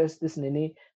going to address this,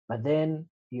 Nini, but then,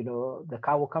 the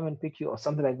car will come and pick you or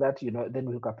something like that, then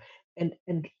we'll come.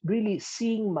 And really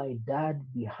seeing my dad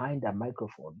behind a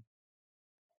microphone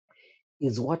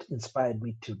is what inspired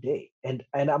me today. And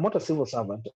I'm not a civil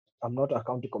servant. I'm not a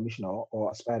county commissioner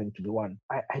or aspiring to be one.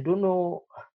 I don't know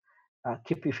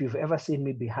Kip, if you've ever seen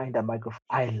me behind a microphone,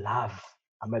 I love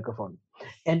a microphone.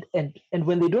 And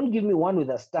when they don't give me one with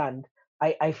a stand,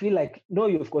 I feel like, no,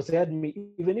 you of course heard me.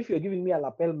 Even if you're giving me a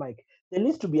lapel mic, there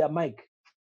needs to be a mic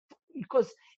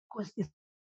because it's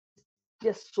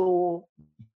just so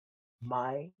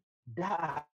my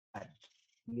dad,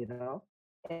 you know,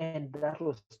 and that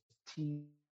was TIME.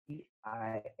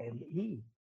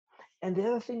 And the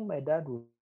other thing, my dad would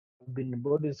been in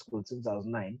boarding school since I was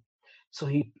 9. So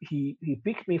he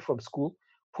picked me from school,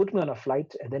 put me on a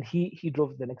flight, and then he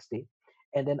drove the next day.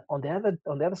 And then on the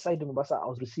other side of Mombasa, I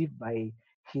was received by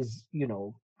his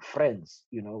friends,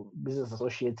 business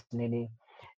associates, Nini,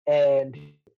 and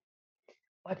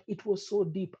but it was so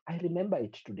deep. I remember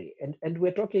it today, and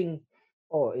we're talking,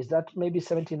 oh, is that maybe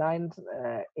 79,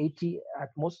 80 at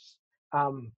most?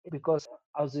 Because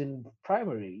I was in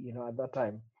primary, at that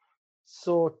time.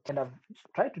 So, and I've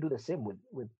tried to do the same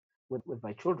with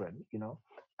my children.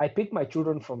 I pick my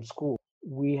children from school.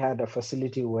 We had a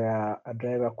facility where a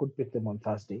driver could pick them on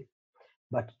Thursday,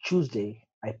 but Tuesday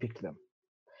I picked them,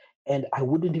 and I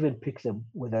wouldn't even pick them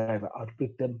with a driver. I'd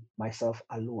pick them myself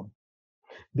alone,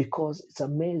 because it's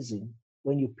amazing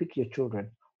when you pick your children.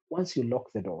 Once you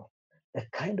lock the door, the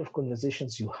kind of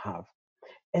conversations you have.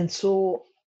 And so,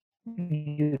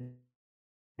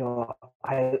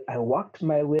 I worked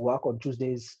my way work on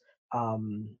Tuesdays.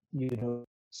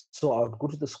 So I would go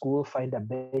to the school, find a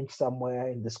bench somewhere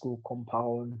in the school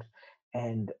compound,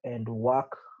 and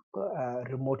work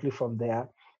remotely from there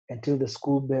until the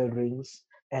school bell rings.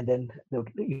 And then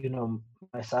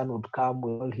my son would come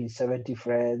with all his 70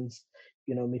 friends,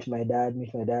 meet my dad,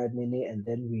 Nini, and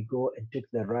then we go and take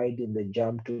the ride in the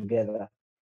jam together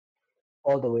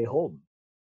all the way home.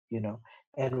 you know.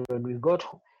 And when we got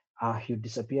home, he would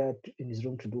disappear in his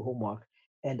room to do homework,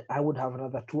 and I would have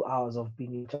another 2 hours of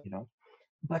being.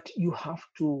 But you have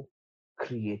to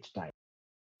create time.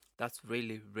 That's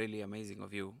really, really amazing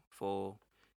of you for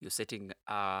you setting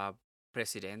a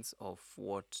precedence of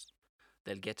what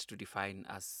they'll get to define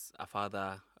as a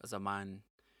father, as a man,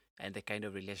 and the kind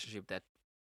of relationship that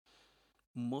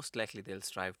most likely they'll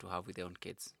strive to have with their own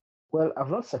kids. Well, I've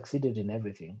not succeeded in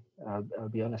everything. I'll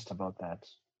be honest about that.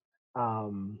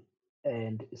 Um,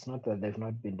 and it's not that they've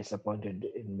not been disappointed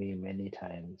in me many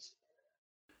times.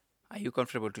 Are you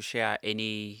comfortable to share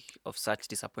any of such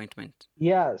disappointment?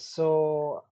 Yeah,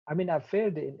 so I mean, I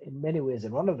failed in many ways,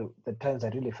 and one of the times I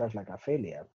really felt like a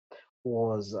failure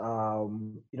was,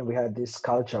 we had this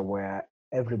culture where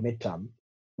every midterm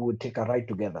we would take a ride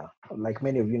together. Like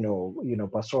many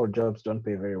of pastoral jobs don't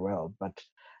pay very well, but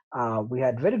we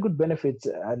had very good benefits,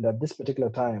 and at this particular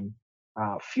time,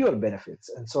 fuel benefits.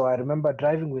 And so I remember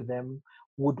driving with them.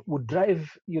 Would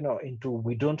drive, into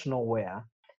we don't know where,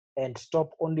 and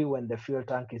stop only when the fuel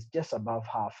tank is just above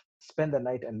half. Spend the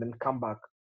night and then come back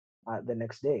the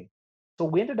next day. So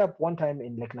we ended up one time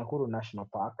in Lake Nakuru National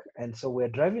Park, and so we're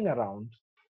driving around,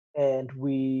 and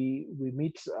we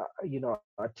meet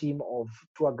a team of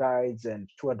tour guides and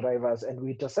tour drivers, and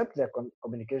we intercept their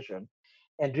communication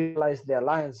and realize there are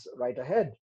lions right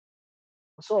ahead.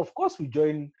 So of course we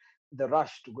join the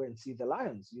rush to go and see the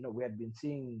lions. We had been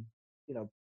seeing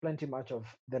plenty much of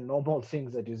the normal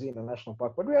things that you see in a national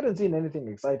park, but we hadn't seen anything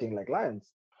exciting like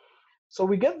lions. So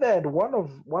we get there, and one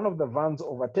of the vans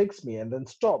overtakes me and then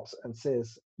stops and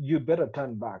says, "You better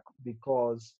turn back,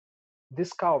 because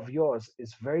this car of yours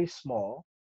is very small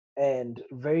and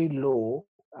very low.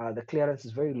 The clearance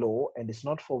is very low, and it's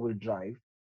not four-wheel drive.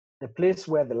 The place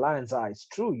where the lions are, it's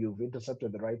true you've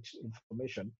intercepted the right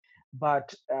information,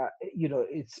 but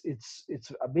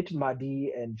it's a bit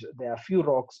muddy and there are a few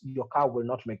rocks. Your car will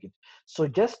not make it. So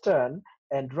just turn,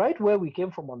 and right where we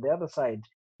came from on the other side,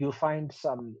 you'll find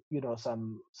some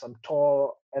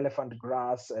tall elephant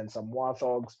grass and some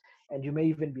warthogs, and you may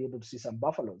even be able to see some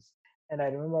buffaloes." And I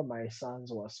remember my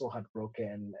sons were so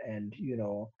heartbroken, and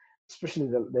especially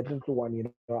the little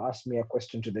one, asked me a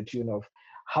question to the tune of,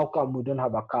 "How come we don't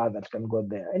have a car that can go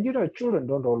there?" And children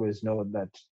don't always know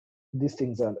that these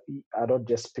things are not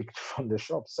just picked from the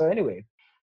shop. So anyway,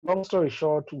 long story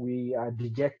short, we are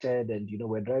dejected, and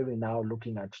we're driving now,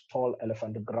 looking at tall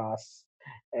elephant grass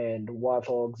and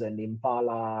warthogs and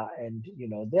impala, and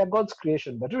they're God's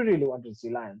creation, but we really want to see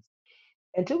lions.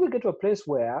 Until we get to a place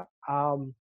where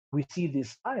we see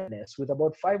this lioness with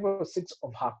about 5 or 6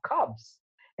 of her cubs,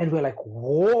 and we're like,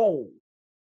 "Whoa,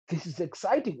 this is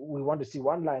exciting. We want to see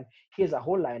one lion. Here's a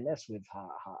whole lioness with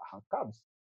her cubs."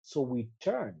 So we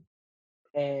turn.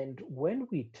 And when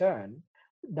we turn,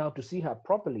 now to see her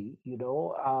properly,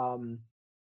 and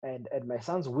my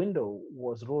son's window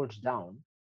was rolled down.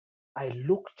 I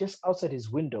looked just outside his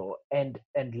window, and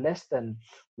less than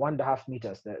 1.5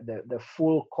 meters, the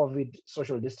full COVID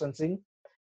social distancing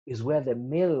is where the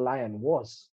male lion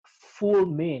was, full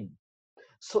mane.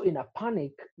 So in a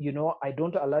panic, I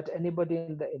don't alert anybody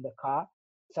in the car.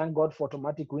 Thank God for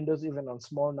automatic windows, even on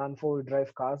small non-four-wheel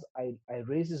drive cars. I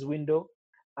raise his window.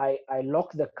 I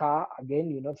lock the car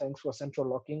again. Thanks for central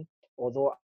locking.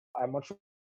 Although I'm not sure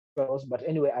it was, but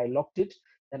anyway, I locked it.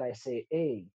 Then I say,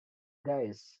 "Hey,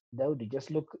 guys, Daudi,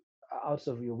 just look out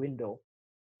of your window,"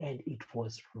 and it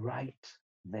was right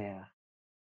there.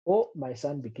 Oh, my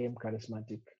son became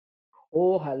charismatic.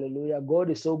 Oh, hallelujah. God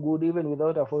is so good even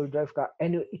without a full drive car.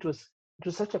 And it was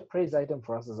such a praise item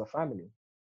for us as a family.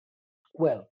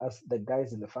 Well, as the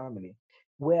guys in the family,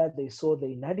 where they saw the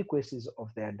inadequacies of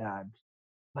their dad,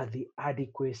 but the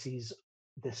adequacies,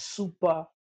 the super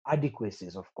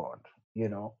adequacies of God, you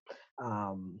know.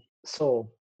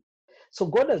 So so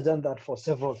God has done that for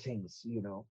several things, in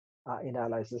our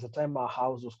lives. There's a time our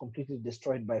house was completely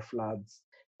destroyed by floods,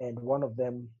 and one of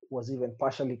them was even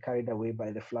partially carried away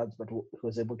by the floods, but he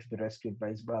was able to be rescued by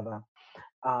his brother.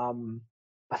 Um,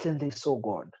 but then they saw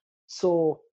God.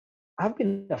 So I've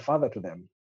been a father to them,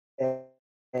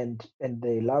 and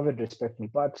they love and respect me,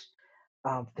 but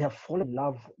they have fallen in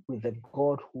love with the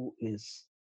God who is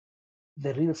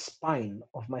the real spine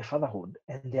of my fatherhood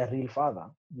and their real father.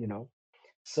 You know,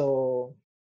 so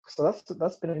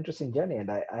that's been an interesting journey, and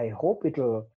I hope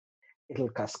it'll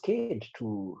cascade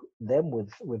to them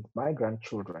with my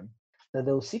grandchildren, that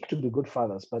they'll seek to be good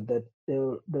fathers, but that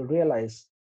they'll realize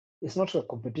it's not a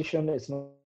competition, it's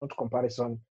not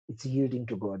comparison, it's yielding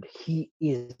to God. He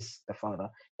is the father,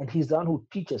 and he's the one who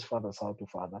teaches fathers how to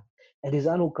father, and he's the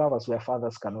one who covers where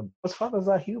fathers cannot, because fathers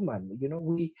are human.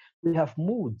 We have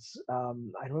moods.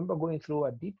 I remember going through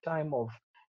a deep time of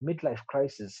midlife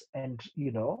crisis, and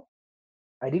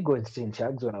I did go and stay in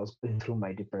Chags when I was going through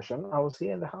my depression. I was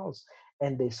here in the house,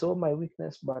 and they saw my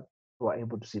weakness, but were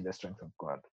able to see the strength of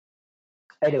God.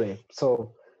 Anyway,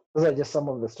 so those are just some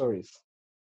of the stories.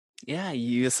 Yeah,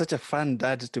 you're such a fun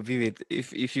dad to be with.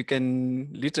 If you can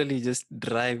literally just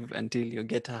drive until you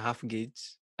get a half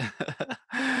gauge,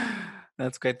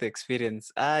 that's quite the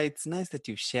experience. It's nice that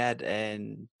you've shared,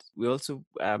 and we also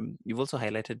you've also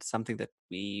highlighted something that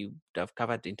we have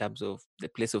covered in terms of the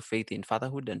place of faith in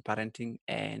fatherhood and parenting.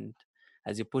 And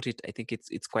as you put it, I think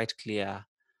it's quite clear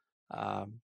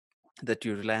um, that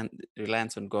you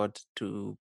reliance on God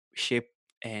to shape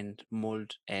and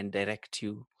mold and direct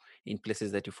you in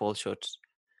places that you fall short.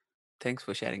 Thanks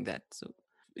for sharing that. So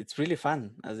it's really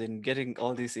fun, as in getting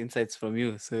all these insights from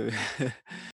you. So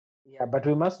Yeah, but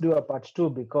we must do a part two,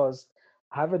 because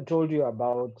I haven't told you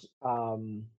about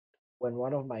when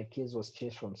one of my kids was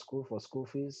chased from school for school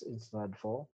fees in standard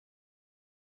four,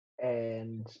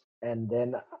 and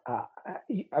then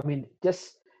I mean,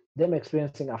 just them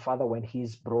experiencing a father when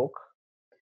he's broke.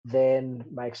 Then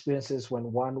my experiences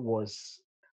when one was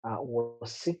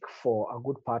sick for a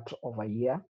good part of a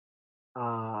year,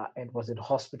 and was in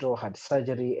hospital, had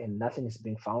surgery, and nothing is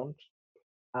being found.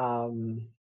 Um,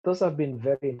 those have been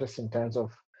very interesting times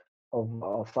of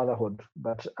fatherhood.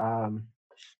 But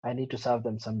I need to serve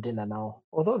them some dinner now.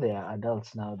 Although they are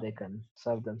adults now, they can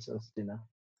serve themselves dinner.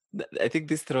 I think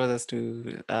this throws us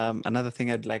to another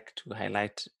thing I'd like to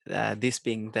highlight. This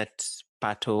being that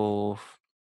part of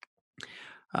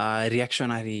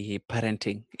reactionary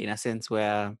parenting, in a sense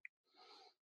where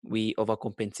we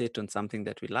overcompensate on something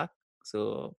that we lack.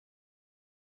 So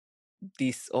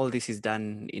all this is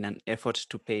done in an effort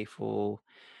to pay for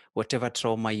whatever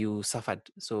trauma you suffered.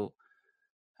 So,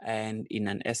 and in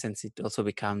an essence, it also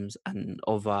becomes an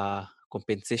over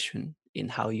compensation in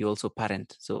how you also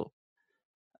parent. So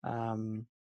um,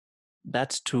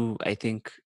 that too, I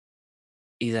think,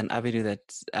 is an avenue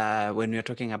that when we're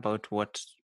talking about what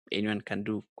anyone can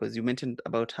do, because you mentioned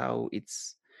about how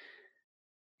it's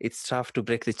tough to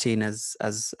break the chain as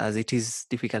it is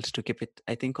difficult to keep it.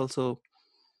 I think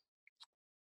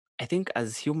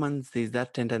as humans, there's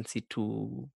that tendency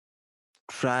to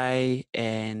try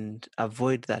and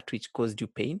avoid that which caused you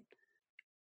pain.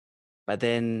 But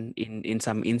then in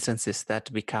some instances,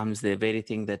 that becomes the very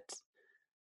thing that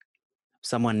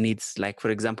someone needs. Like,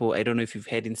 for example, I don't know if you've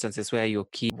had instances where your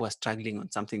kid was struggling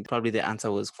on something. Probably the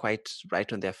answer was quite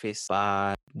right on their face,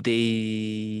 but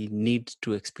they need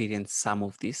to experience some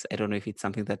of this. I don't know if it's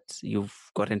something that you've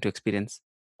gotten to experience.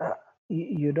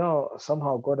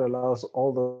 Somehow God allows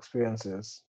all those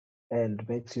experiences and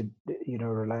makes you,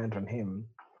 reliant on Him.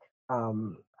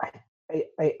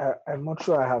 I, I'm not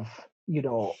sure I have,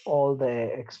 all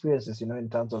the experiences, in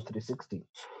terms of 360,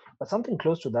 but something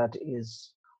close to that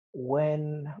is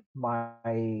when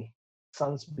my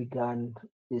sons began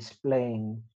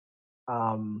displaying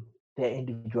their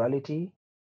individuality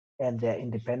and their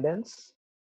independence,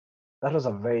 that was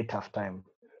a very tough time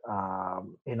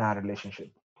in our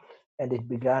relationship. And it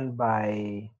began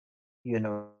by, you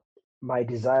know, my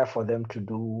desire for them to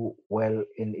do well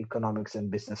in economics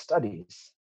and business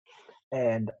studies.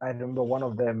 And I remember one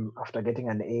of them, after getting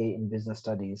an A in business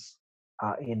studies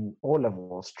in O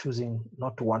levels, choosing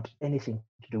not to want anything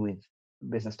to do with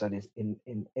business studies in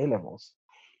A levels.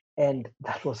 And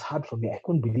that was hard for me. I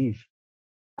couldn't believe,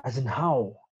 as in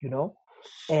how, you know?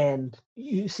 And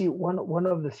you see, one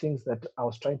of the things that I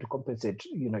was trying to compensate,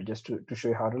 just to show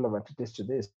you how relevant it is to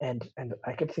this, and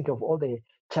I kept thinking of all the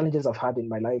challenges I've had in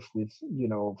my life with,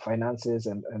 finances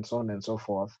and so on and so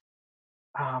forth.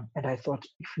 And I thought,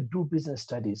 if you do business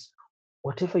studies,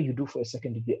 whatever you do for a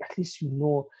second degree, at least you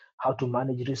know how to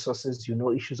manage resources, you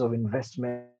know issues of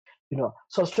investment,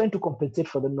 So I was trying to compensate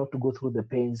for them not to go through the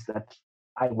pains that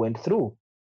I went through.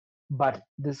 But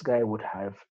this guy would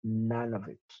have none of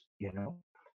it.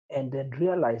 And then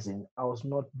realizing I was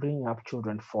not bringing up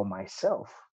children for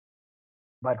myself,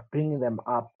 but bringing them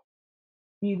up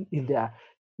in their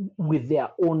with their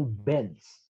own bends.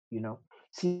 You know,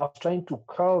 see, I was trying to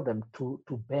curl them to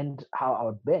bend how I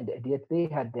would bend, and yet they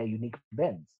had their unique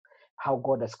bends, how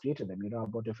God has created them.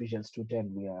 About Ephesians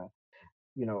 2:10, we are,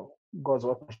 God's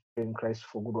workmanship in Christ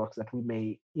for good works that we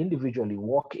may individually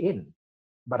walk in.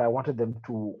 But I wanted them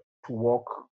to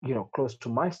walk, close to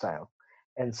my style.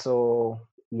 And so,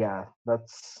 yeah, that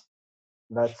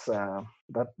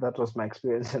was my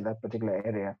experience in that particular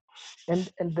area. And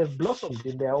they've blossomed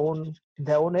in their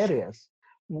own areas.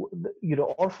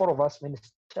 All four of us minister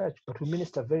church, but we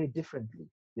minister very differently.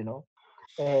 you know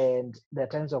and there are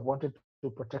times I've wanted to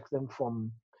protect them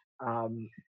um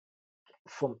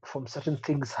from certain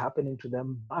things happening to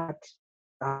them, but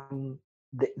um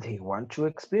they want to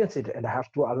experience it, and I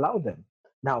have to allow them.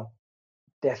 Now,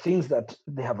 there are things that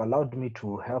they have allowed me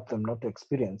to help them not to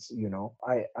experience.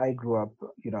 I grew up,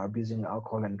 abusing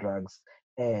alcohol and drugs,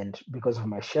 and because of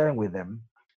my sharing with them,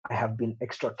 I have been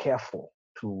extra careful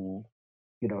to,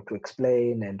 to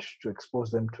explain and to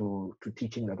expose them to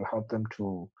teaching that will help them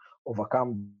to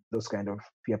overcome those kind of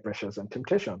peer pressures and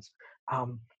temptations.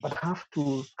 But I have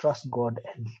to trust God,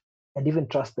 and even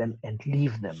trust them and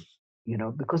leave them,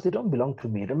 because they don't belong to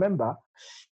me. Remember,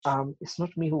 it's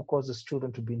not me who causes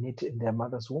children to be knit in their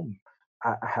mother's womb.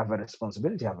 I have a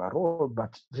responsibility, I have a role,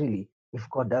 but really, if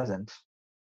God doesn't,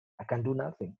 I can do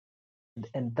nothing.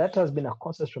 And that has been a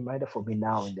constant reminder for me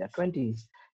now in their 20s,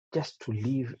 just to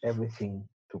leave everything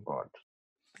to God.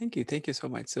 Thank you so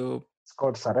much. So, It's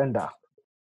called surrender.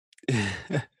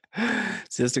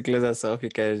 just to close us off, you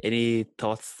can any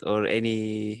thoughts or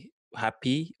any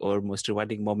happy or most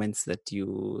rewarding moments that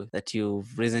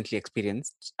you've recently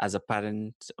experienced as a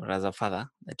parent or as a father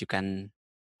that you can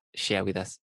share with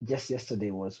us? Just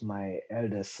yesterday was my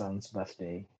eldest son's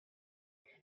birthday,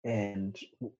 and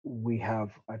we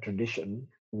have a tradition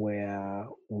where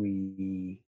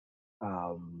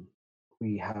um,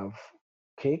 we have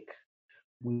cake.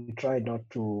 We try not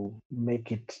to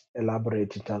make it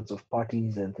elaborate in terms of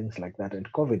parties and things like that,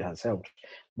 and COVID has helped.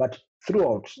 But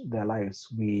throughout their lives,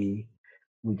 we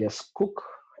just cook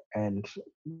and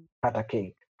cut a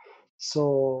cake.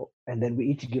 So, and then we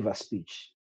each give a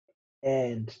speech,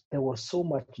 and there was so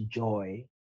much joy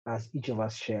as each of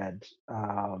us shared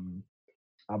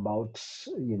about,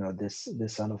 this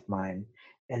son of mine,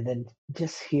 and then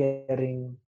just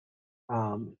hearing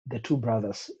the two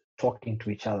brothers talking to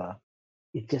each other.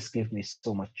 It just gave me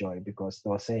so much joy, because they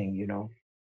were saying,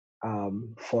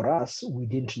 for us, we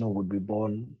didn't know we'd be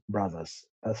born brothers.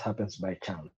 That happens by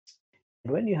chance.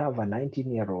 And when you have a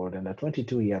 19-year-old and a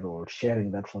 22-year-old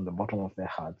sharing that from the bottom of their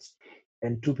hearts,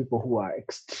 and two people who are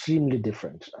extremely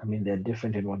different. I mean, they're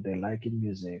different in what they like in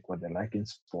music, what they like in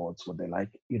sports, what they like,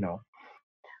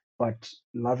 but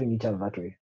loving each other that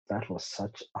way, that was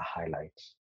such a highlight.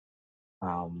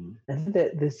 And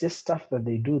then there's just stuff that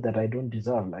they do that I don't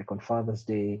deserve, like on Father's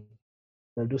Day,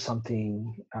 they'll do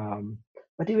something.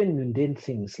 But even mundane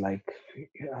things like,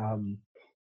 um,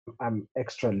 I'm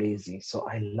extra lazy, so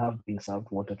I love being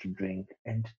served water to drink.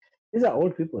 And these are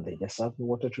old people; they just serve me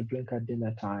water to drink at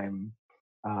dinner time.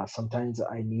 Sometimes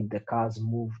I need the cars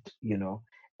moved,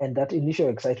 and that initial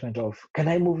excitement of, "Can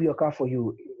I move your car for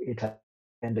you?" It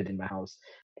ended in my house.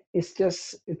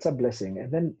 It's a blessing.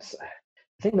 And then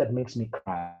the thing that makes me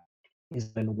cry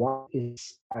is when one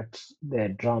is at their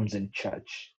drums in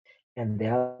church and the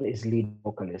other is lead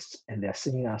vocalist, and they're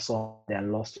singing a song, they're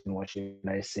lost in worship,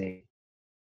 and I say,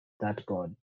 that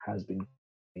God has been good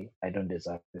to me. I don't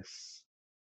deserve this,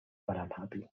 but I'm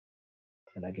happy.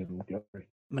 and I give him glory.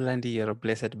 Malandi, you're a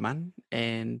blessed man,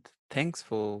 and thanks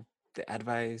for the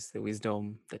advice, the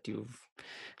wisdom that you've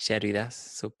shared with us.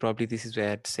 So probably this is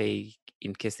where I'd say,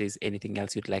 in case there's anything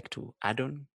else you'd like to add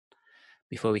on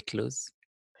before we close.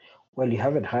 Well, you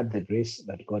haven't had the grace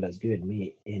that God has given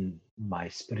me in my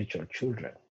spiritual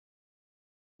children.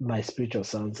 My spiritual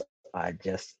sons are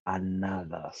just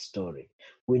another story.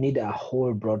 We need a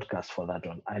whole broadcast for that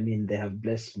one. I mean, they have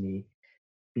blessed me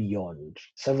beyond.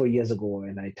 Several years ago,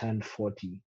 when I turned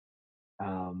 40,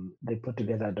 they put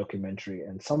together a documentary,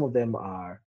 and some of them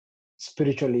are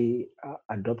spiritually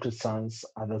adopted sons,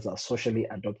 others are socially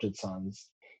adopted sons.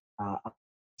 I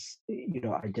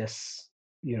just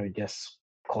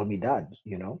call me dad,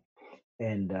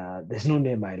 and there's no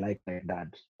name I like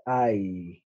dad.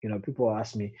 People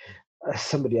ask me,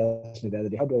 somebody asked me the other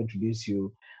day, how do I introduce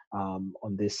you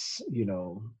on this,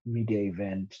 media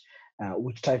event?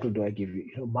 Which title do I give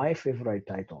you? My favorite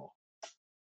title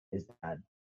is dad.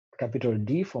 Capital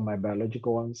D for my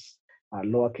biological ones,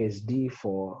 lowercase d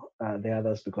for the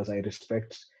others, because I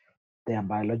respect their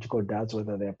biological dads,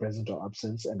 whether they're present or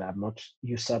absent, and I'm not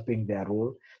usurping their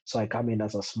role. So I come in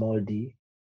as a small d.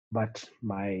 But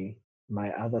my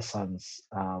other sons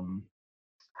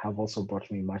have also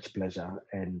brought me much pleasure,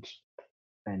 and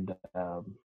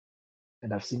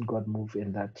I've seen God move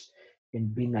in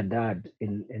being a dad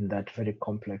in that very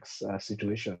complex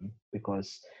situation,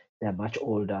 because they're much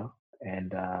older,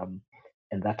 and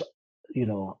that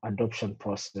adoption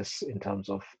process in terms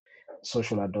of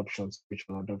social adoption,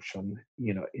 spiritual adoption,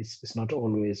 it's not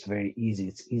always very easy.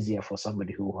 It's easier for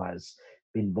somebody who has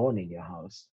been born in your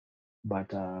house,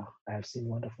 but I have seen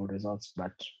wonderful results.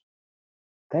 But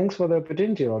thanks for the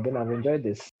opportunity, Robin. I've enjoyed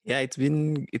this. Yeah, it's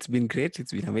been great.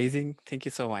 It's been amazing. Thank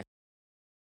you so much.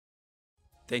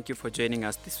 Thank you for joining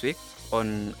us this week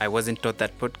on I Wasn't Taught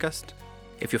That podcast.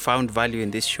 If you found value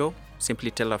in this show,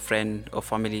 simply tell a friend or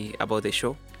family about the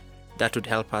show. That would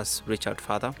help us reach out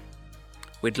further.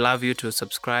 We'd love you to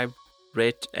subscribe,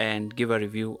 rate, and give a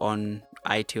review on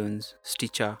iTunes,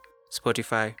 Stitcher,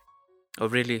 Spotify, or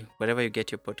really wherever you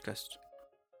get your podcast.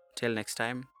 Till next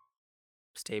time,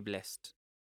 stay blessed.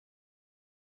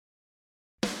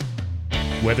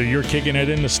 Whether you're kicking it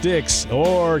in the sticks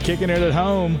or kicking it at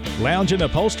home, lounge in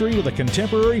upholstery with a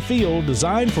contemporary feel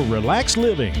designed for relaxed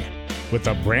living with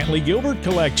the Brantley Gilbert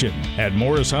Collection at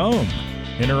Morris Home.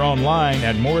 Enter online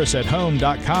at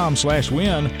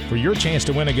morrisathome.com/win for your chance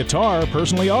to win a guitar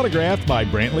personally autographed by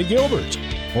Brantley Gilbert,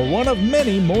 or one of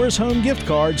many Morris Home gift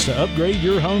cards to upgrade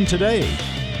your home today.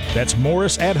 That's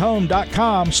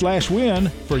morrisathome.com/win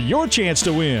for your chance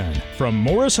to win from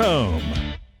Morris Home.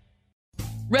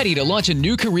 Ready to launch a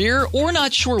new career or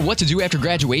not sure what to do after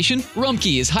graduation?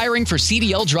 Rumpke is hiring for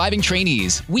CDL driving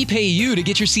trainees. We pay you to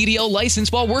get your CDL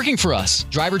license while working for us.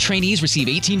 Driver trainees receive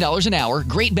 $18 an hour,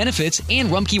 great benefits, and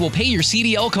Rumpke will pay your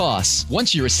CDL costs.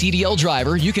 Once you're a CDL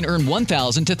driver, you can earn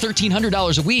 $1,000 to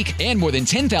 $1,300 a week and more than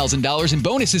 $10,000 in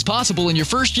bonuses possible in your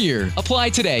first year. Apply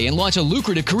today and launch a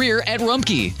lucrative career at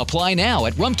Rumpke. Apply now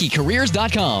at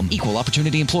rumpkecareers.com. Equal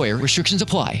opportunity employer. Restrictions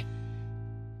apply.